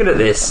actually good at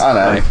this. I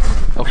know. Right.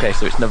 Okay,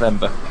 so it's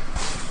November.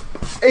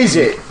 Is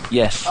it?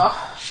 Yes.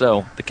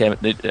 So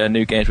the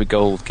new Games with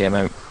Gold came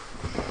out.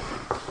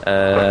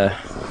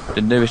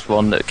 The newest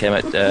one that came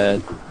out,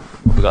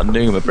 we got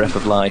Numa Breath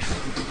of Life.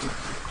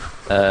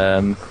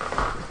 So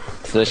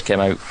this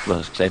came out, well,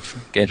 as I said,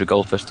 Games with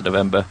Gold 1st of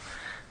November.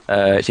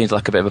 It seems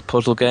like a bit of a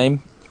puzzle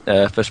game,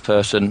 first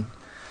person.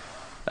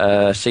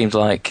 Seems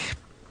like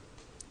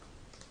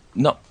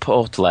not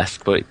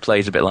Portal-esque, but it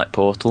plays a bit like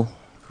Portal.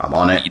 I'm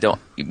on it. You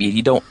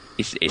don't.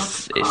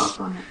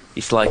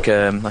 It's like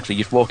you're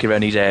just walking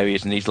around these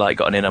areas, and he's like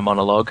got an inner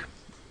monologue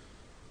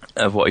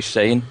of what he's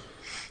saying,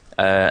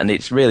 and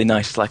it's really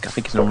nice. It's like, I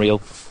think it's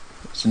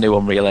a new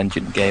Unreal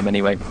Engine game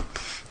anyway, and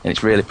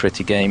it's a really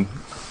pretty game,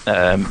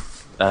 and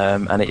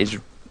it is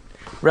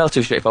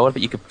relatively straightforward,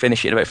 but you could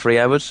finish it in about 3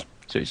 hours.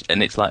 So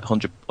it's like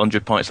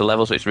 100 points a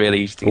level, so it's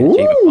really easy to get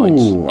achievement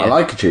points. Yeah, I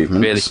like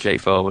achievements. Really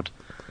straightforward,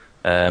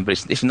 but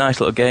it's a nice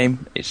little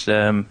game. It's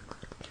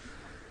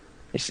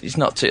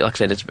not too, like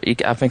I said.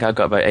 I think I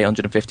got about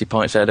 850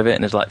 points out of it,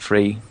 and there's like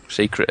 3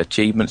 secret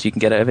achievements you can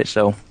get out of it.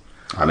 So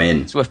I'm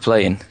in. it's worth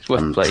playing. It's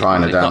worth playing.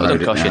 Trying to it doesn't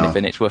download cost it you now.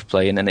 anything. It's worth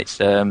playing, and it's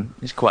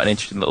quite an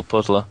interesting little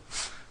puzzler.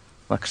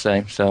 Like I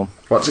say, so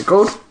What's it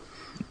called?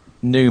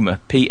 Numa,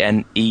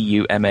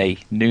 Pneuma,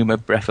 Numa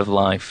Breath of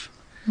Life.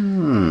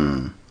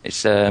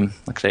 It's like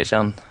I say, it's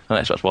on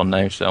Xbox One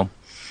now. So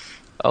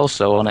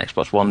also on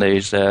Xbox One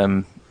there's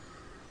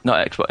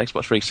not Xbox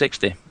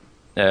 360.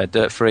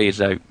 Dirt 3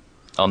 is out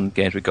on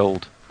Games with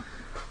Gold,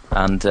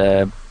 and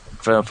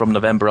from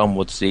November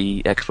onwards,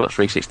 the Xbox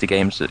 360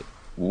 games that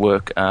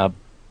work are,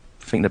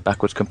 I think they're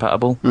backwards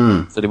compatible,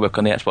 so they work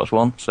on the Xbox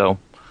One. So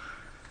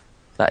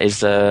that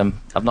is,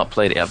 I've not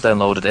played it. I've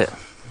downloaded it,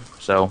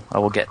 so I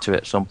will get to it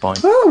at some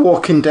point. Oh,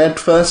 Walking Dead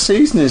first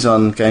season is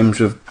on Games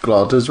with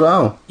Glod as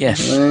well.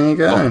 Yes, There you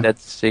go. Walking Dead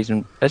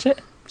season, is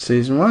it?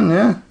 Season 1,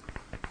 yeah.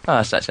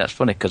 Oh, that's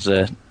funny because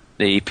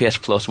the PS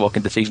Plus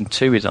Walking Dead season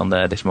 2 is on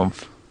there this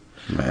month.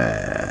 So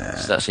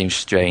that seems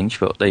strange,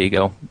 but there you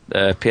go.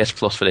 PS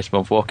Plus for this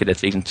month: Walking Dead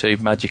season 2,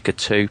 Magicka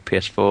 2,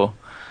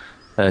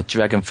 PS4,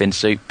 Dragon Fin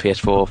Suit,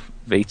 PS4,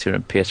 Vita,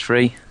 and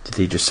PS3. Did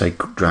he just say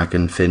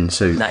Dragon Fin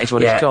Suit? That is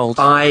what it's called.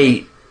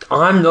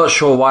 I'm not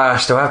sure why I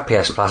still have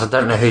PS Plus. I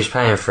don't know who's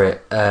paying for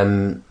it.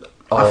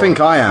 I think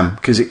I am,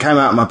 because it came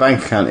out of my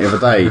bank account the other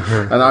day,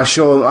 and I'm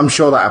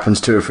sure that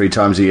happens 2 or 3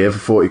 times a year for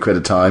 40 quid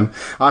a time.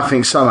 I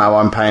think somehow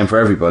I'm paying for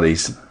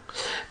everybody's.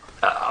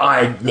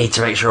 I need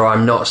to make sure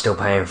I'm not still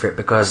paying for it,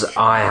 because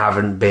I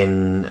haven't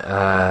been,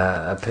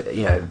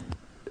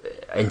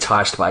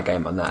 enticed by a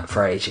game on that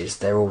for ages.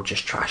 They're all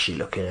just trashy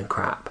looking and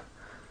crap.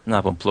 No,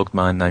 I've unplugged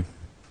mine now.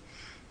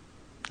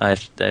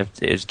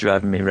 It's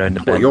driving me around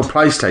the What, bend. your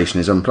PlayStation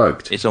is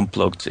unplugged? It's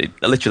unplugged.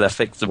 I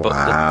fixed the button.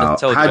 Wow.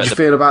 How'd you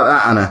feel about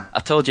that, Anna? I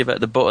told you about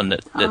the button,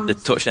 the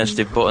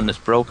touch-sensitive button that's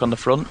broke on the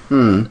front.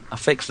 I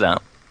fixed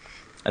that,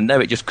 And now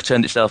it just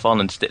turned itself on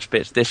and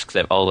spits discs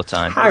out all the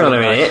time. Hang on a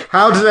minute.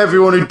 How did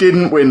everyone who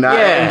didn't win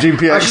that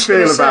MGPX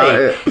feel about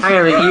it? Hang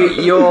on a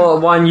minute. Your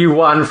one you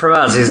won from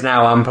us is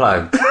now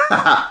unplugged.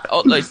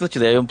 Oh, no, it's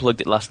literally, I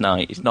unplugged it last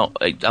night. It's not.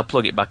 I'll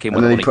plug it back in.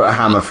 And then he put a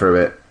hammer through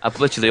it. I've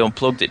literally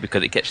unplugged it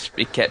because it kept.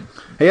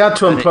 He had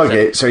to unplug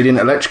it so he didn't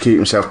electrocute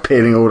himself,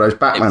 peeling all those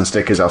Batman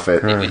stickers off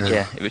it.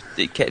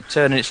 It kept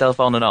turning itself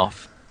on and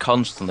off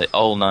constantly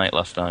all night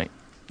last night.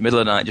 Middle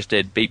of the night, just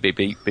did beep beep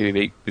beep beep beep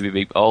beep beep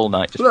beep all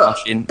night. Just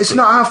flashing. It's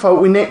not our fault.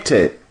 We nicked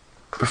it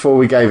before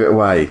we gave it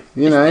away.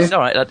 It's all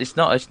right. It's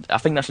not. I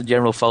think that's a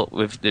general fault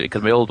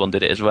because my old one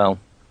did it as well.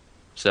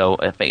 So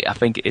I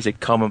think it is a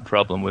common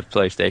problem with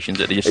PlayStations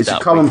that they just. It's a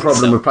common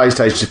problem with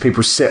PlayStations.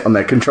 People sit on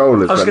their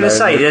controllers. I was going to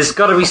say, there's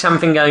got to be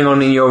something going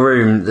on in your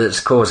room that's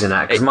causing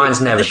that. Because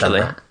mine's never done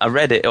that. I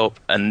read it up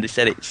and they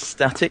said it's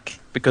static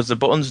because the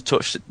buttons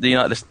touch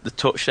the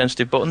touch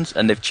sensitive buttons,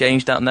 and they've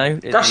changed that now.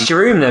 That's your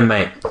room, then,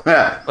 mate.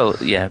 Yeah. Well,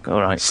 yeah. All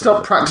right.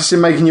 Stop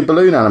practicing making your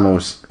balloon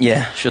animals.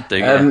 Yeah, should do.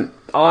 Yeah.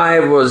 I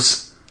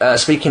was.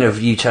 Speaking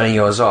of you turning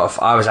yours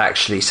off, I was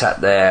actually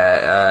sat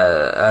there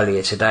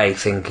earlier today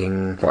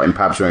thinking... What, in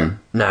Pab's room?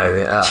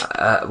 No,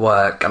 at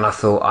work, and I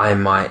thought I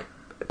might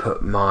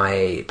put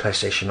my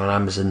PlayStation on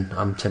Amazon.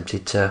 I'm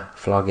tempted to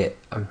flog it.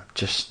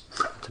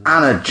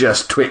 Anna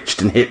just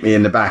twitched and hit me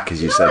in the back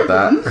as you said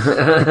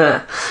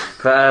that.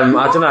 But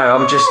I don't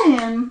know,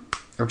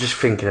 I'm just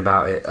thinking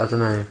about it. I don't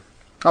know.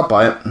 I'll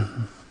buy it.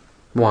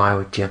 Why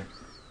would you?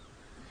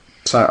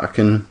 So I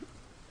can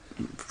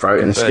throw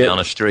it in a skip. Burn it on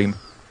a stream.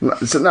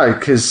 No,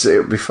 because it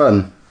would be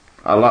fun.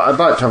 I'd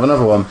like to have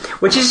another one.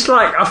 Which is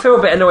like, I feel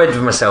a bit annoyed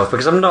with myself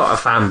because I'm not a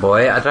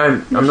fanboy.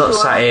 I'm not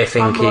sat here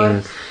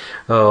thinking,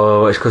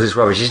 oh, it's because it's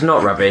rubbish. It's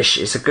not rubbish.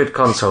 It's a good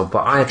console,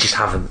 but I just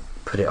haven't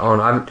put it on.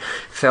 I haven't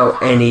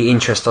felt any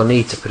interest or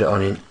need to put it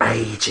on in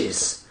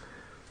ages.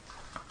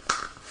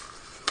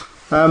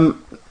 Why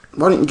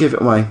don't you give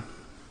it away?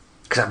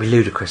 Because that'd be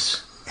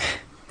ludicrous.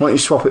 Why don't you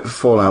swap it for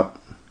Fallout?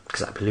 Because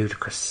that'd be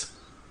ludicrous.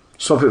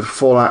 Swap it for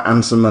Fallout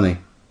and some money.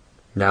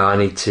 No, I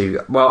need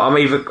to... Well, I'm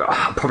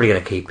probably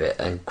going to keep it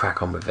and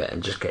crack on with it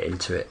and just get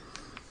into it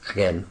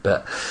again.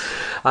 But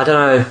I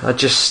don't know.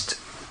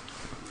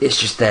 It's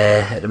just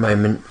there at the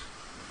moment,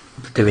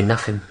 doing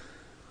nothing.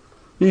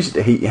 Use it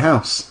to heat your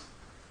house.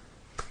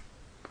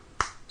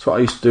 That's what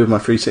I used to do with my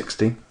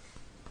 360.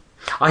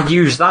 I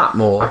use that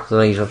more than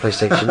I use my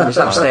PlayStation. It's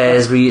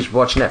upstairs, we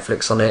watch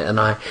Netflix on it, and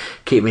I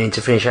keep meaning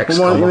to finish XCOM.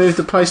 Why don't you move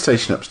the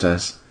PlayStation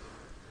upstairs?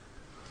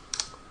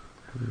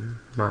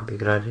 Might be a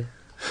good idea.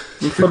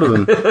 I'm full of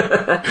them.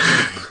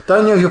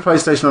 Don't you have your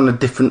PlayStation on a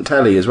different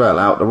telly as well,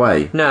 out the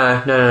way?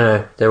 No.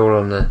 They're all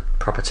on the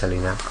proper telly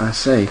now. I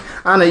see.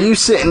 Anna, you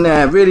sitting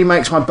there really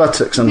makes my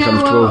buttocks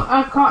uncomfortable. Yeah, well,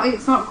 I can't.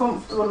 It's not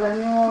comfortable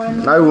anymore.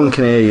 No one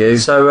can hear you.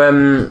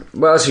 So,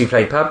 what else have you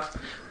played, Pub?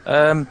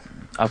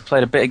 I've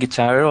played a bit of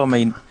Guitar Hero. I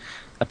mean,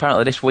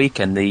 apparently this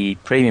weekend the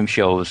premium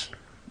shows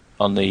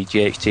on the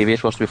GHTV are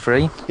supposed to be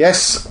free.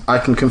 Yes, I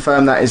can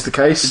confirm that is the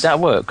case. Did that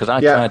work? Because I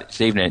tried it this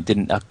evening. It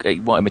didn't.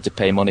 It wanted me to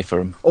pay money for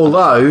them.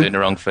 Although doing the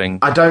wrong thing.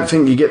 I don't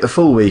think you get the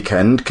full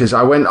weekend because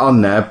I went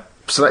on there,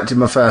 selected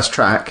my first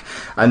track,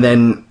 and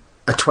then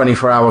a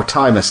 24-hour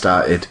timer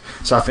started.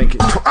 So I think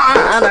it's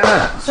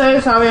So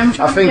sorry, I'm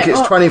trying. I think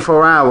it's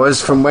 24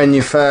 hours from when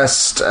you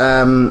first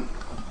you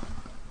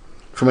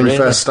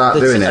first start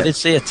doing it. I did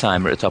see a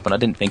timer at the top, and I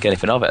didn't think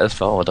anything of it. I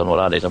thought, I don't know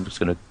what that is. I'm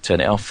just going to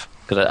turn it off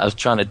because I was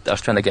trying to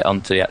get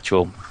onto the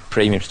actual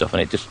premium stuff,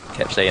 and it just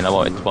kept saying I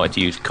wanted to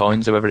use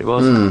coins or whatever it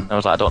was. And I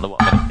was like, I don't know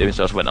what I'm doing,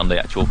 so I just went on the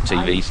actual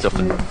TV stuff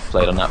and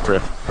played on that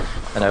for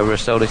an hour or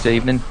so this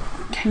evening.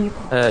 Can you?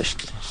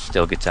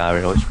 Still Guitar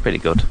Hero. It's pretty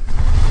good.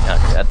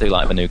 I do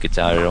like the new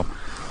Guitar Hero.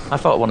 I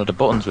thought one of the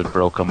buttons was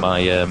broke on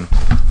my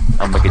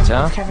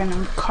guitar.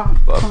 Kevin,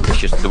 But it's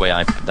just the way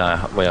I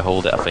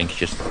hold it. I think it's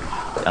just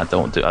I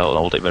don't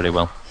hold it very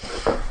well.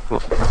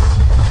 But,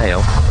 hey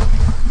ho.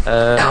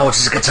 It holds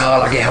his guitar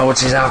like it holds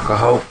his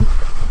alcohol.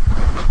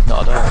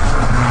 Not at all.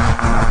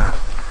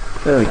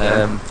 There we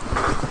go.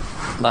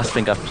 Last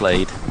thing I've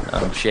played,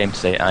 I'm ashamed to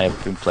say, I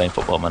have been playing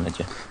Football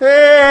Manager.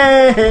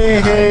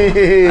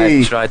 Hey!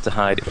 I've tried to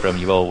hide it from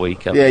you all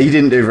week. Yeah, you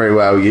didn't do very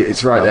well.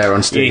 It's right there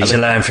on Steam. You need to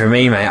learn from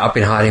me, mate. I've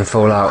been hiding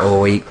Fallout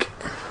all week.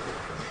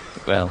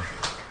 Well,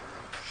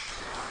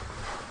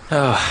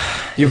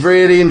 You've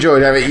really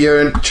enjoyed it.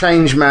 You're a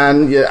changed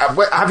man.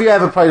 Have you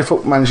ever played a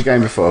Football Manager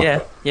game before?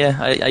 yeah.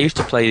 I used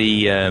to play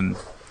the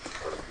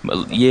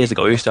years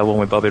ago. I used to have one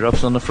with Bobby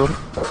Robson on the front.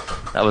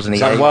 That was an EA.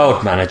 That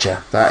World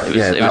Manager.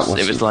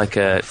 It was like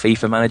a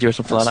FIFA Manager or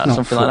something like that.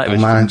 Something like that. It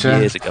was Manager.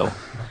 Years ago.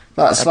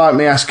 That's like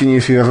me asking you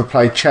if you ever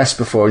played chess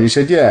before, and you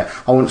said, "Yeah,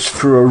 I once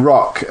threw a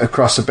rock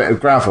across a bit of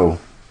gravel."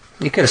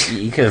 You could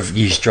have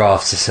used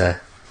drafts as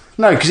a...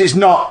 No, because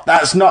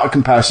that's not a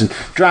comparison.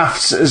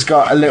 Drafts has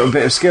got a little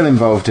bit of skill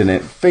involved in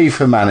it.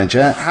 FIFA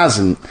Manager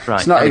hasn't. Right,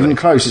 it's not anyway. even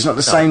close. It's not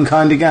the same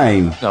kind of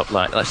game. No,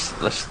 like let's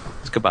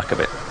go back a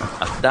bit.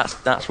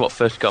 That's what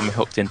first got me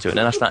hooked into it. And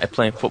then I started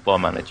playing Football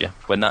Manager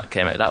when that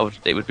came out.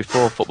 It was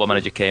before Football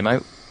Manager came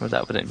out. Was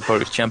it before it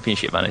was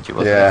Championship Manager?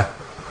 Wasn't it?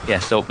 Yeah,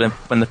 so then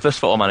when the first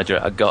Football Manager,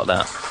 I got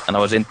that, and I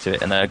was into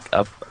it, and I've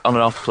on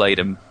and off played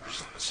them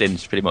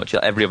since pretty much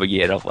every other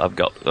year. I've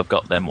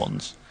got them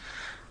ones,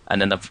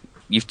 and then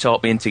you've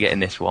taught me into getting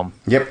this one.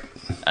 Yep.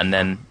 And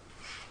then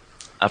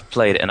I've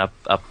played it, and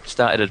I've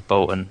started at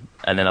Bolton,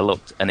 and then I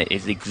looked, and it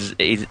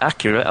is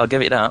accurate. I'll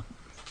give it that.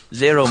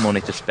 Zero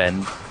money to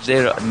spend,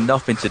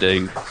 nothing to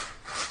do.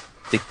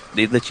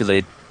 They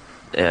literally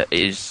it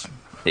is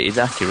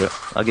accurate.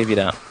 I'll give you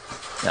that.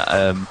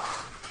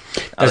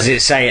 Does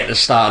it say at the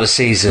start of the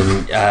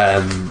season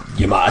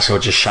you might as well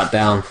just shut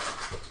down?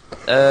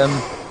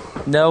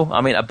 No,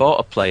 I mean I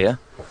bought a player,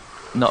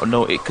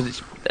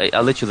 because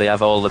I literally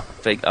have all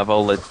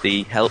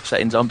the help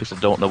settings on because I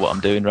don't know what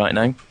I'm doing right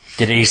now.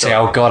 Did he say,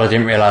 "Oh God, I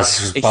didn't realise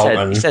this was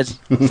Bolton"? He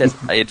says,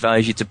 "I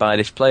advise you to buy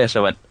this player."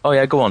 So I went, "Oh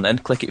yeah, go on then."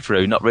 Click it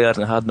through, not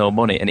realising I had no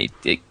money, and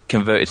it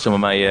converted some of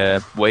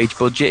my wage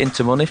budget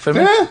into money for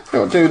me. Yeah,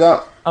 don't do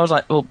that. I was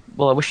like, well,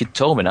 I wish you'd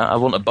told me that. I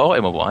wouldn't have bought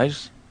him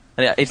otherwise.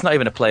 And it's not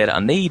even a player that I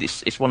need.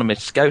 It's one of my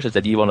scouts that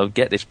said, "You want to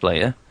get this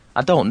player?"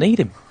 I don't need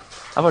him.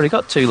 I've already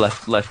got 2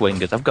 left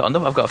wingers. I've got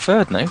a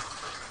third now.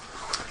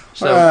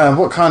 So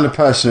what kind of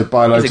person would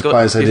buy loads of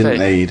players they didn't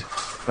need?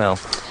 Well,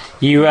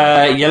 you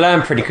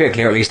learn pretty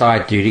quickly, or at least I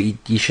do,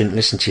 that you shouldn't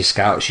listen to your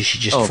scouts. You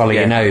should just follow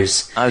your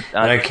nose. I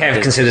know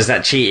Kev considers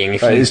that cheating.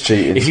 That is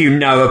cheating. If you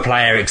know a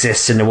player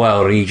exists in the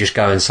world and you just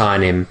go and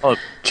sign him,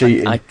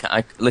 cheating.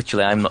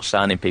 I'm not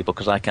signing people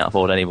because I can't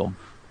afford anyone.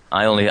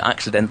 I only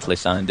accidentally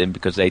signed him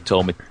because they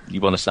told me, "You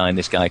want to sign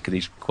this guy because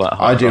he's quite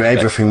hard." I do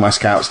everything my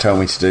scouts tell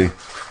me to do.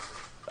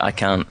 I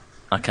can't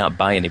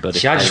buy anybody.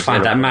 See, I just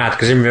find that mad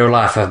because in real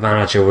life a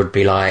manager would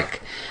be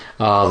like,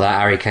 "Oh, that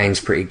Harry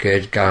Kane's pretty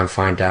good. Go and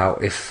find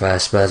out if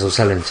Spurs will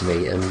sell him to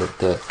me," and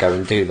go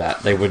and do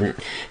that. They wouldn't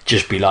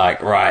just be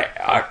like, "Right,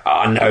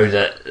 I know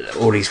that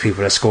all these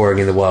people are scoring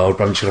in the world,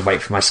 but I'm just going to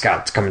wait for my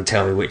scout to come and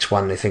tell me which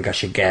one they think I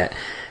should get."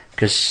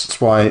 Because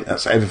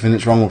that's everything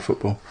that's wrong with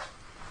football.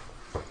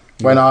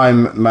 When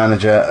I'm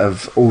manager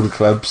of all the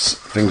clubs,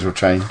 things will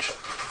change.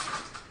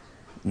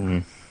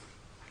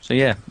 So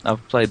yeah,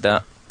 I've played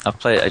that. I've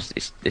played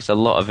it. It's a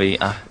lot of it.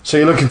 So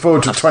you're looking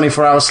forward to a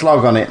 24-hour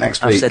slog on it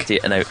next week? I've said to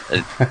you now,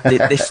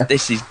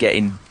 this is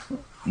getting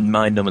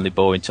mind-numbingly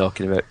boring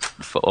talking about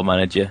Football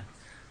Manager.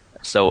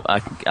 So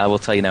I will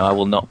tell you now, I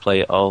will not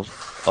play all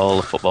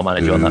the Football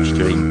Manager on that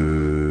stream.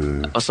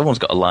 Someone's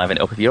got to liven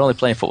it up. If you're only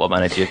playing Football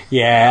Manager,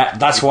 yeah,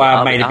 that's why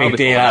I've made a big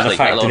deal out of the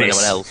fact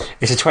that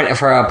it's a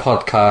 24-hour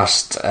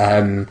podcast.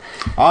 I'm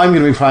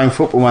going to be playing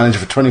Football Manager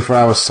for 24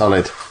 hours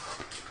solid.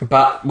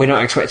 But we're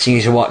not expecting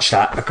you to watch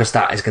that because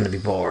that is going to be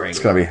boring. It's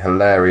going to be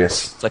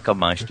hilarious. Click on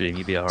my stream,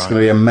 you'll be alright. It's going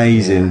to be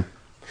amazing. Yeah.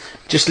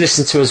 Just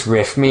listen to us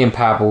riff. Me and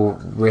Pab will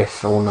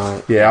riff all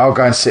night. Yeah, I'll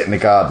go and sit in the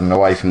garden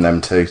away from them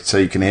too, so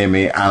you can hear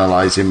me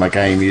analysing my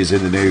game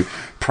using the new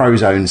Pro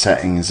Zone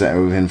settings that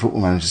are within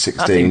Football Manager 16.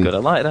 That's even good. I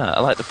like that.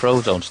 I like the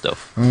Pro Zone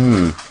stuff.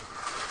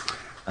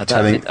 I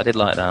did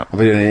like that. I'll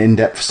be doing an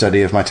in-depth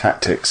study of my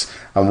tactics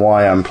and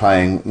why I'm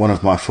playing one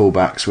of my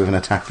fullbacks with an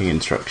attacking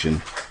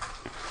instruction.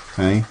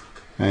 Hey?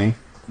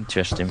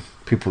 Interesting.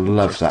 People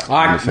love that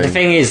kind of thing. The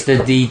thing is,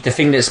 the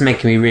thing that's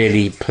making me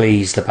really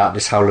pleased about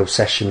this whole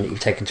obsession that you've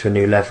taken to a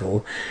new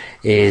level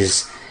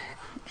is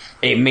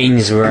it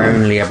means we're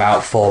only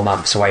about 4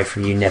 months away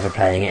from you never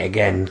playing it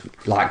again,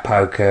 like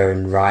poker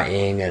and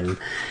writing and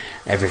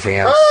everything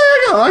else.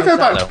 Oh, yeah, I go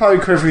back to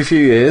poker every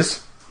few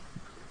years.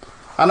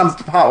 And I'm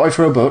partway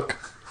through a book.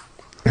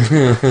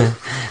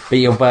 But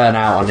you'll burn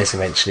out on this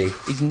eventually.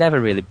 He's never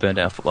really burned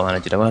out Football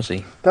Manager though, has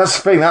he? That's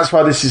the thing, that's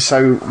why this is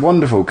so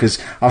wonderful, because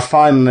I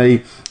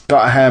finally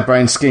got a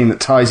harebrained scheme that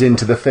ties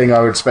into the thing I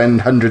would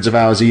spend hundreds of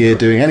hours a year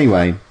doing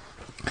anyway.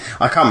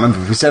 I can't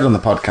remember if we said on the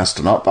podcast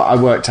or not, but I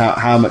worked out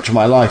how much of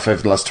my life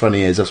over the last 20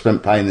 years I've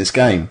spent playing this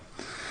game.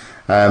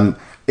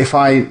 If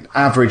I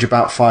average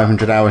about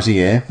 500 hours a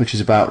year, which is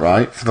about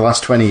right, for the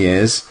last 20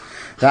 years,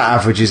 that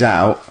averages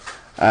out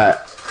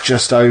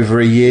just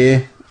over a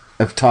year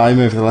of time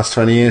over the last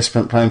 20 years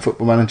spent playing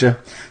Football Manager.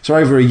 So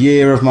over a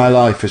year of my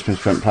life has been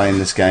spent playing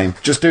this game,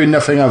 just doing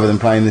nothing other than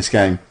playing this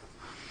game.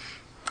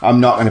 I'm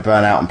not going to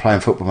burn out on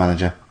playing Football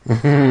Manager.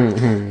 Doesn't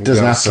You're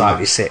happen.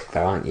 slightly sick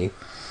though, aren't you?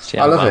 See,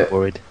 I love it.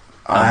 Worried.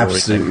 I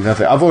absolutely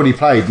love it. I've already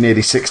played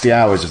nearly 60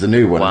 hours of the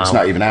new one. Wow. It's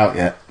not even out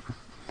yet.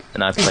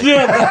 And I've played. You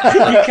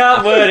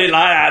can't word it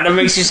like that. That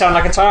makes you sound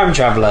like a time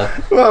traveller.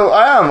 Well,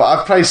 I am.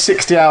 I've played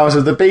 60 hours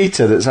of the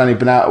beta that's only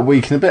been out a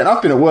week and a bit, and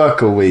I've been at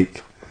work all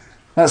week.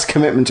 That's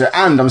commitment to it.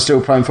 And I'm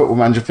still playing Football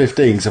Manager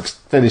 15 because I'm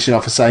finishing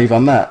off a save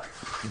on that.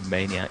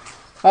 Maniac.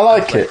 I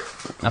like it.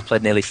 I've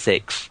played nearly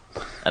 6,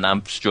 and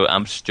I'm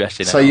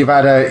stressing. So you've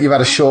had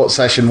a short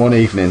session one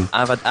evening.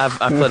 I've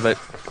played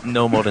about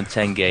no more than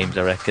 10 games,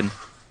 I reckon.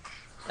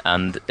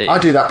 And I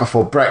do that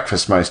before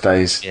breakfast most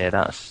days. Yeah,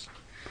 that's.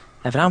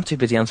 Evan, I'm too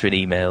busy answering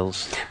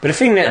emails. But the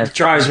thing that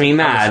drives me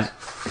mad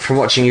from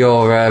watching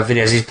your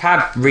videos is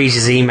Pab reads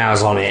his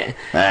emails on it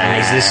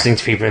and he's listening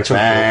to people and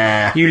talking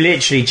to you. You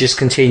literally just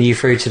continue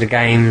through to the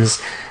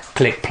games,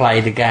 click play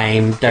the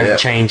game, don't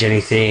change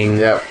anything.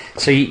 Yep.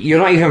 So you're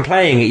not even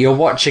playing it, you're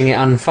watching it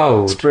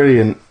unfold. It's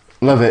brilliant.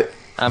 Love it.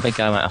 I think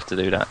I might have to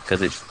do that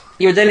because it's.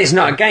 Yeah, then it's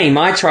not a game.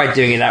 I tried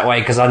doing it that way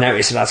because I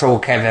noticed that's all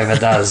Kev ever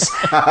does.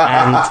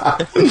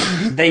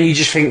 And then you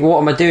just think, what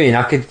am I doing?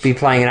 I could be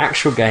playing an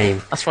actual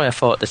game. That's why I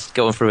thought this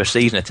going through a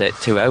season would take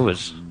 2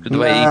 hours. The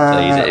way he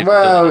plays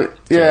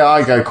it.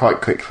 I go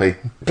quite quickly.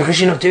 Because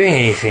you're not doing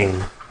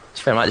anything.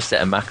 I might just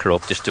set a macro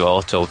up, just do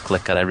auto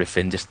click on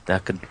everything, just I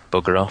could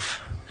bugger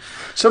off.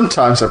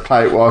 Sometimes I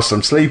play it whilst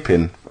I'm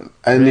sleeping.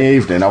 In the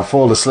evening, I'll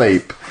fall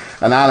asleep,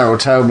 and Anna will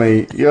tell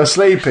me, "You're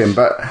sleeping,"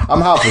 but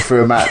I'm halfway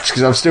through a match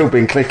because I've still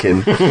been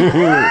clicking.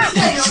 You're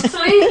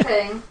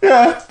sleeping.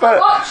 Yeah, but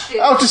Watched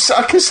you.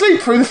 I can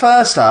sleep through the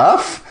first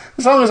half.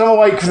 As long as I'm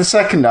awake for the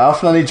second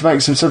half and I need to make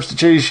some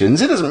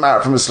substitutions, it doesn't matter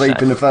if I'm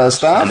asleep in the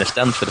first half. And the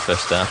stand for the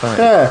first half, aren't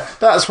you? Yeah,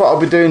 that's what I'll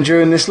be doing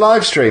during this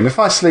live stream. If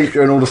I sleep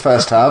during all the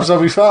first halves,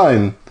 I'll be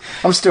fine.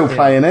 I'm still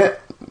playing it.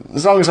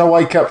 As long as I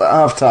wake up at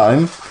half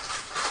time,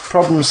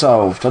 problem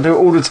solved. I do it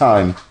all the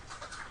time.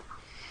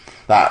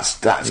 That's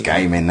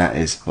gaming, that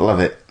is. I love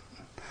it.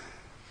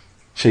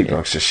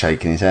 Sheepdog's just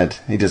shaking his head.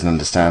 He doesn't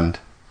understand.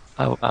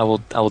 I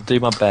will do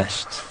my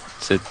best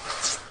to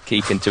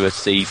keep into a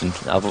season.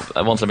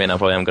 Once I'm in, I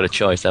probably haven't got a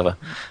choice ever.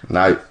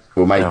 No,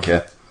 we'll make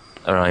you.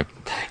 All right.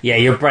 Yeah,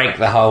 you'll break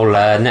the whole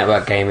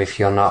network game if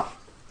you're not.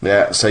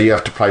 Yeah, so you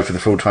have to play for the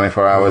full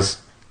 24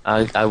 hours.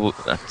 I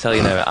tell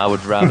you now, I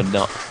would rather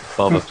not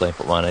bother playing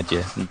Football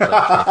Manager than play 24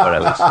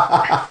 hours.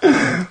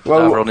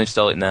 Well, I'll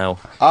uninstall it now.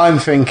 I'm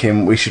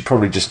thinking we should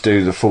probably just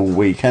do the full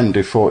weekend,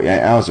 do 48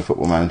 hours of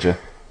Football Manager.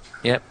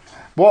 Yep.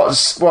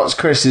 What's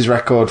Chris's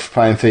record for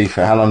playing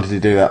FIFA? How long did he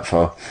do that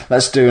for?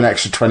 Let's do an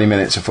extra 20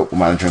 minutes of Football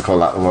Manager and call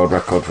that the world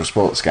record for a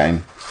sports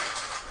game.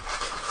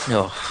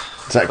 Oh.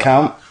 Does that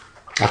count?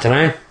 I don't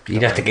know.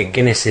 You'd have to get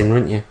Guinness in,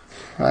 wouldn't you?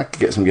 I could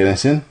get some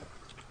Guinness in.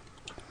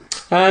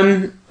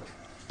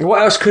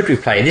 What else could we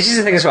play? This is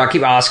the thing as well. I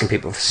keep asking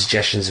people for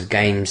suggestions of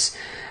games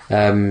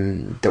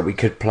that we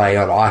could play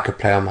or I could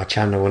play on my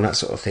channel and that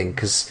sort of thing,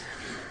 because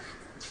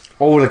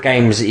all the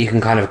games that you can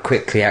kind of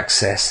quickly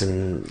access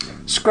and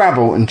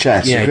Scrabble and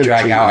chess,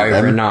 drag out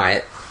over a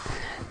night,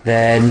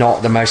 they're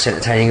not the most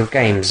entertaining of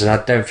games, and I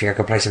don't think I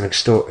could play something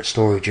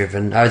story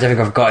driven. I don't think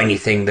I've got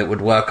anything that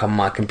would work on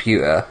my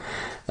computer,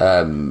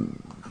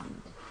 and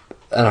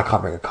I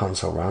can't bring a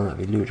console around.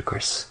 That'd be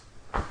ludicrous.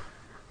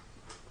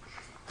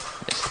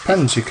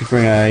 Depends. You could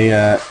bring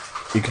a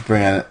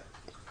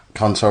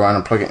console around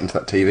and plug it into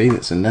that TV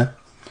that's in there.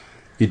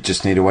 You'd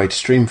just need a way to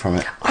stream from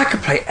it. I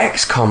could play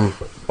XCOM,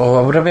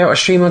 or would I be able to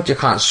stream on? You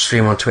can't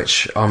stream on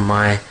Twitch on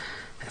my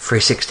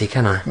 360,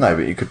 can I? No,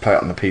 but you could play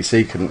it on the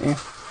PC, couldn't you?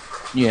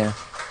 Yeah.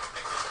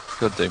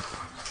 Could do.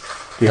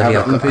 Do you have it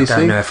on the PC? I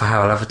don't know if I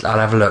have. I'll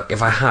have a look.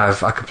 If I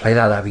have, I could play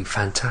that. That'd be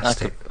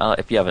fantastic.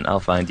 If you haven't, I'll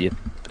find you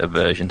a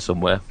version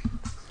somewhere.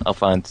 I'll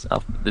find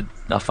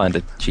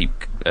a cheap.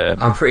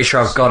 I'm pretty sure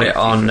I've got it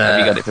on. Have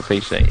you got it for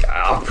PC?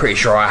 I'm pretty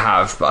sure I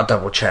have, but I'll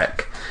double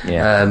check.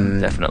 Yeah,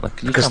 definitely.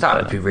 Because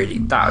that would be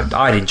really.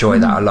 I'd enjoy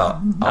that a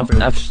lot.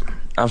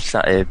 I've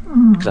sat here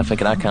because I'm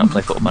thinking I can't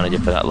play Football Manager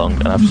for that long,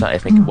 and I've sat here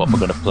thinking what we're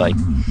going to play,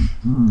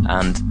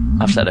 and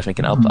I've sat there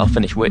thinking I'll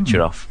finish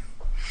Witcher off,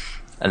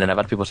 and then I've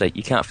had people say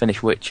you can't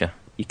finish Witcher.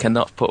 You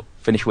cannot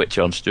finish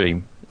Witcher on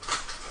stream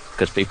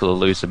because people will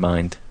lose their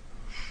mind.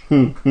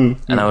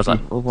 And I was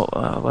like, well,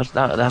 what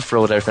that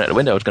throws everything out the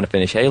window. I was going to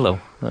finish Halo.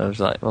 I was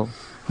like, well,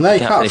 no, you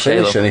can't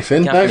finish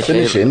anything. No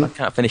finishing. I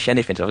can't finish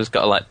anything, so I've just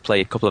got to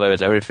play a couple of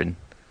hours of everything.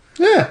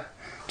 Yeah,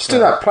 just do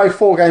that. Play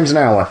 4 games an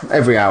hour,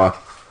 every hour.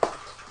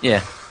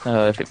 Yeah,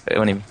 if it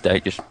only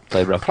don't just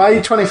play Rocket.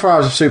 Play 24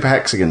 hours of Super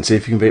Hexagon. See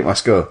if you can beat my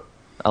score.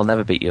 I'll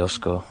never beat your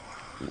score.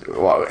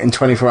 What, in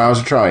 24 hours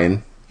of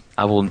trying?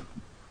 I will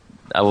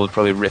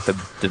probably rip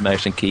the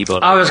mouse and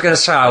keyboard. I was going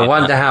to say, I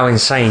wonder how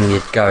insane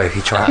you'd go if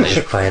you tried to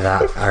just play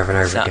that over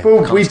and over again.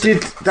 Well, we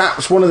did. That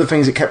was one of the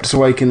things that kept us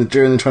awake during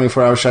the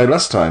 24-hour show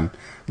last time.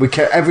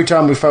 Every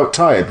time we felt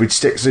tired, we'd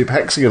stick Super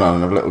Hexagon on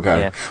and have a little go.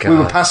 Yeah. We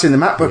were passing the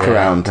MacBook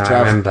around to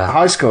have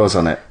high scores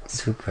on it.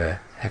 Super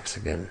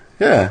Hexagon.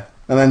 Yeah,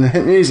 and then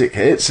the music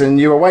hits and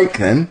you're awake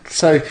then.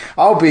 So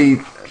I'll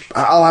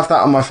have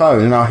that on my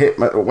phone and I'll hit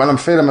when I'm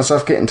feeling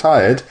myself getting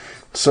tired.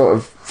 Sort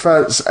of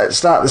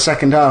start the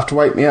second half to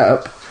wake me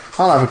up.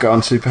 I'll have a go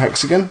on Super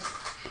Hexagon.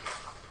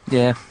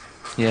 Yeah.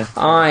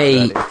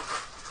 I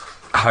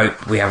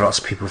hope we have lots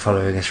of people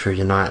following us through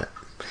tonight.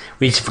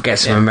 We need to get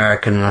some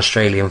American and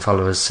Australian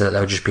followers so that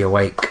they'll just be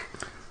awake.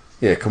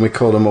 Yeah, can we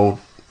call them all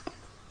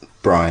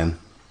Brian?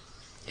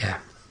 Yeah.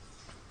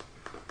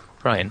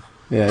 Brian?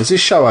 Yeah, is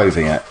this show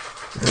over yet?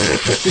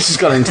 This has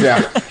gone into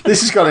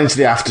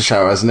the after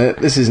show, hasn't it?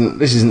 This isn't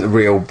the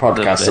real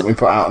podcast that we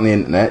put out on the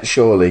internet,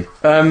 surely.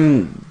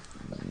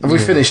 Have we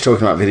finished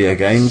talking about video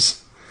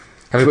games?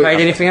 Have we played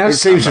anything else? It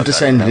seems to have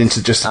descended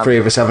into just the three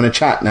of us having a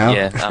chat now.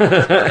 Yeah,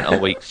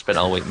 I've spent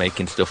all week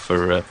making stuff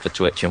for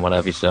Twitch and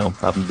whatever, so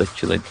I've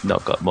literally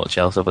not got much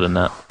else other than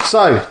that.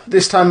 So,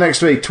 this time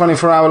next week,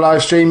 24-hour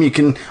live stream. You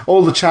can,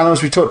 all the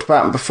channels we talked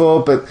about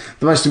before, but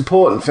the most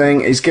important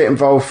thing is get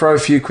involved, throw a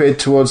few quid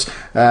towards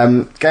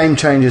Game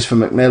Changers for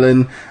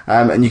Macmillan,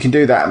 and you can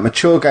do that at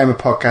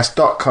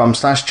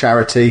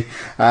maturegamerpodcast.com/charity,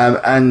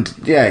 and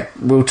yeah,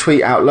 we'll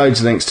tweet out loads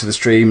of links to the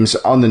streams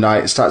on the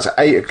night. It starts at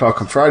 8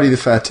 o'clock on Friday the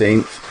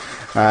 13th.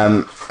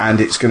 And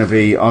it's going to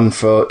be on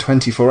for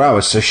 24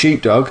 hours. So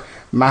Sheepdog,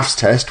 maths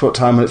test, what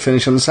time will it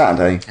finish on the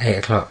Saturday? 8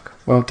 o'clock.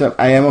 Well done.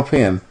 AM or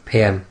PM?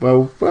 PM.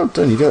 Well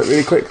done. You do it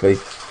really quickly.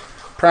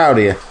 Proud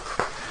of you.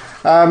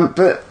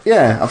 But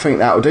yeah, I think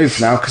that'll do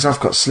for now because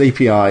I've got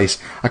sleepy eyes.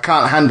 I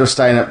can't handle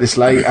staying up this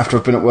late after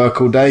I've been at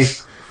work all day.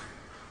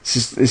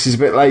 This is a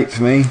bit late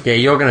for me. Yeah,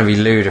 you're going to be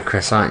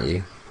ludicrous, aren't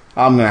you?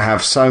 I'm going to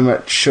have so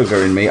much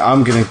sugar in me.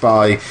 I'm going to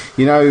buy,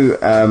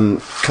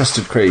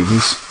 custard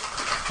creams.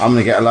 I'm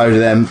going to get a load of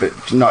them, but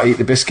not eat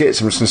the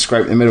biscuits. I'm just going to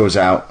scrape the middles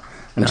out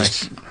and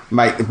just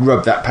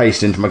rub that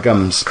paste into my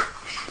gums.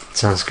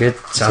 Sounds good.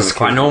 Sounds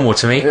quite normal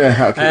to me. Yeah,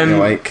 that'll keep me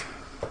awake.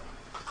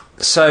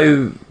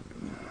 So,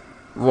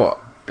 what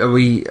are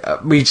we?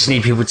 We just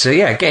need people to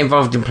get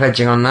involved in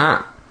pledging on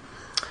that.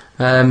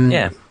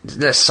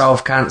 Let's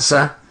solve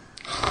cancer.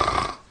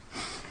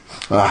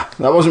 That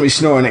wasn't me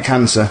snoring at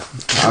cancer.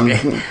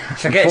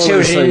 Forget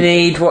children in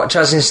need, watch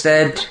us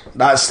instead.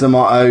 That's the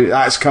motto.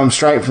 That's come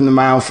straight from the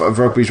mouth of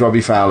Rugby's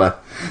Robbie Fowler.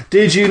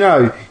 Did you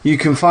know you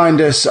can find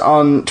us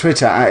on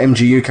Twitter at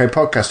MGUK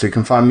Podcast? You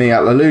can find me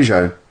at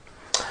Lelujo.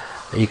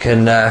 You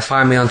can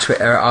find me on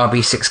Twitter at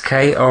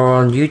RB6K or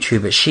on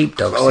YouTube at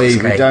Sheepdog6K. Oh,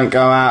 we don't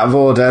go out of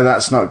order.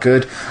 That's not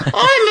good.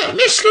 I'm at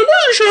Miss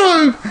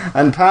Lelujo.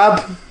 And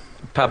Pab?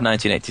 Pab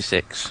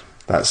 1986.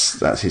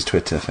 That's his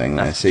Twitter thing.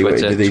 There. See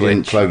Twitter, what he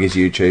didn't plug his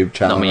YouTube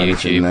channel. Not my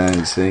YouTube.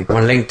 There, see.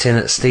 On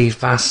LinkedIn at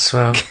Steve Bass as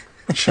well.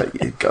 Shut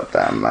your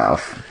goddamn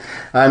mouth.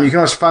 You can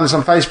also find us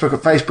on Facebook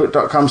at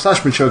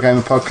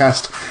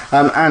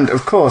facebook.com/maturegamerpodcast. And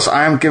of course,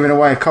 I am giving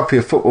away a copy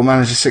of Football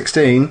Manager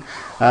 16.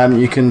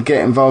 You can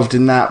get involved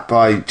in that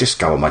by just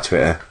go on my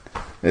Twitter.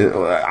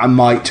 I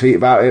might tweet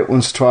about it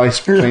once or twice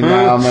between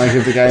now and when I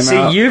give the game out.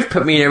 See, you've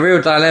put me in a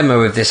real dilemma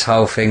with this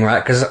whole thing,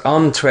 right? Because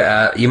on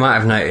Twitter, you might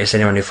have noticed,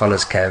 anyone who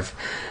follows Kev,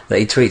 that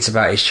he tweets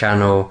about his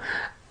channel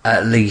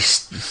at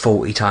least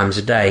 40 times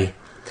a day.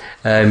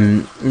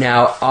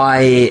 Now,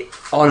 I,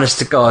 honest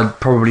to God,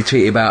 probably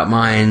tweet about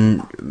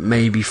mine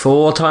maybe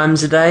 4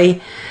 times a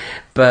day.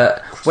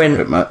 But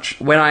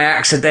when I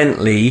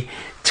accidentally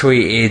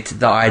tweeted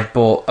that I'd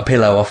bought a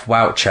pillow off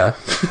Woucher,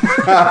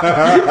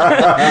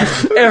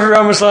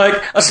 everyone was like,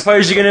 I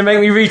suppose you're going to make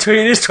me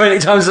retweet this 20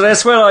 times a day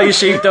as well, are you,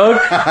 Sheepdog?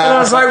 And I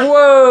was like,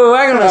 whoa,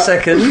 hang on a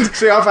second.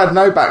 See, I've had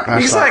no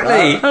backlash. Exactly.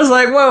 Like that. I was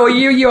like, whoa,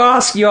 you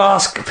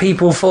ask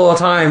people 4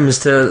 times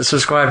to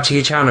subscribe to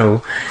your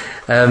channel.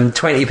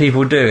 20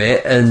 people do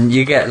it, and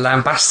you get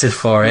lambasted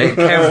for it.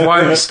 Kev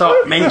won't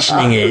stop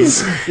mentioning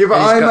his. Yeah,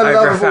 but I'm a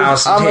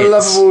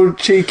lovable,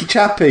 cheeky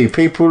chappy.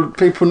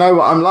 People know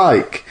what I'm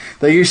like.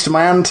 They're used to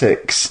my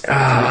antics. Oh,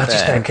 I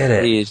just don't get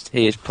it.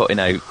 He is putting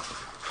out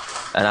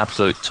an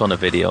absolute ton of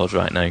videos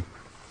right now.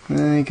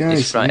 There you go.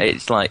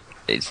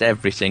 It's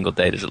every single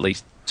day. There's at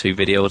least 2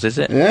 videos, is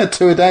it? Yeah,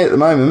 2 a day at the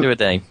moment. 2 a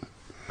day.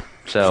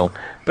 So,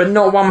 but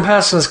not one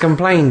person's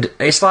complained.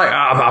 It's like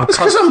it's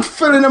because I'm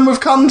filling them with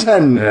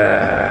content.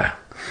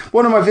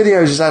 One of my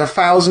videos has had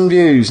 1,000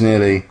 views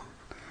nearly.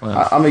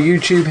 Wow. I'm a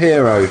YouTube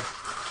hero,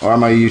 or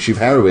am I a YouTube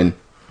heroine?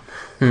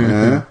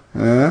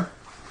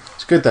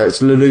 It's good though.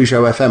 It's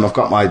Lelujo FM. I've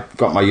got my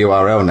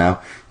URL now.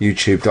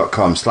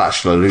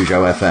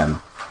 YouTube.com/Lelujo FM.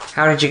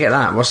 How did you get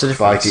that? What's the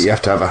difference? You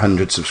have to have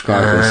 100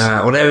 subscribers.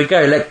 Well, there we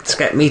go. Let's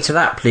get me to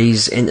that,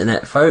 please,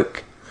 internet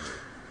folk.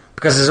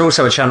 Because there's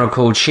also a channel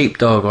called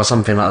Sheepdog or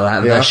something like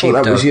that. Yeah, I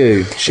thought that was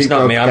you. It's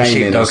not me, I'm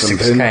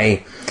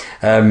Sheepdog6K.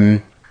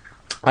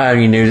 I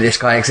only knew that this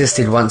guy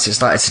existed once it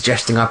started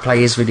suggesting I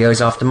play his videos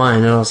after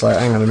mine, and I was like,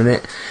 hang on a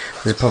minute,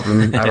 there's a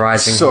problem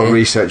arising sort here. Of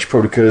research you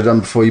probably could have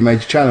done before you made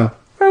your channel.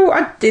 Well,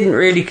 I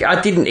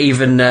didn't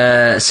even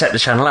set the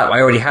channel up.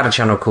 I already had a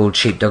channel called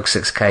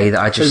Sheepdog6K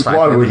that I just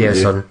started my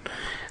videos on.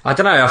 I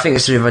don't know, I think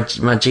it's through my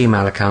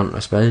Gmail account, I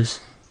suppose.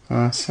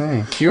 I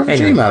see. You have a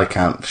Gmail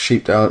account for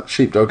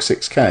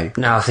Sheepdog6K?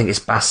 No, I think it's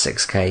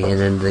Bass6K, and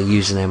then the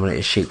username on it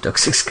is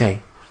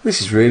Sheepdog6K.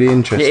 This is really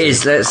interesting. It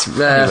is. Let's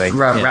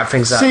wrap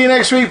things up. See you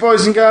next week,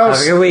 boys and girls.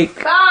 Have a good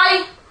week.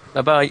 Bye.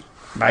 Bye-bye.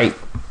 Bye.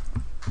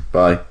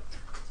 Bye.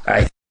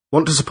 Bye.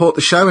 Want to support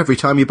the show every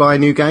time you buy a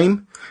new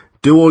game?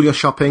 Do all your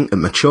shopping at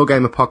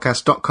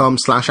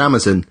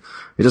maturegamerpodcast.com/Amazon.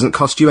 It doesn't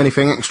cost you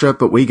anything extra,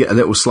 but we get a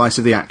little slice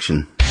of the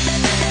action.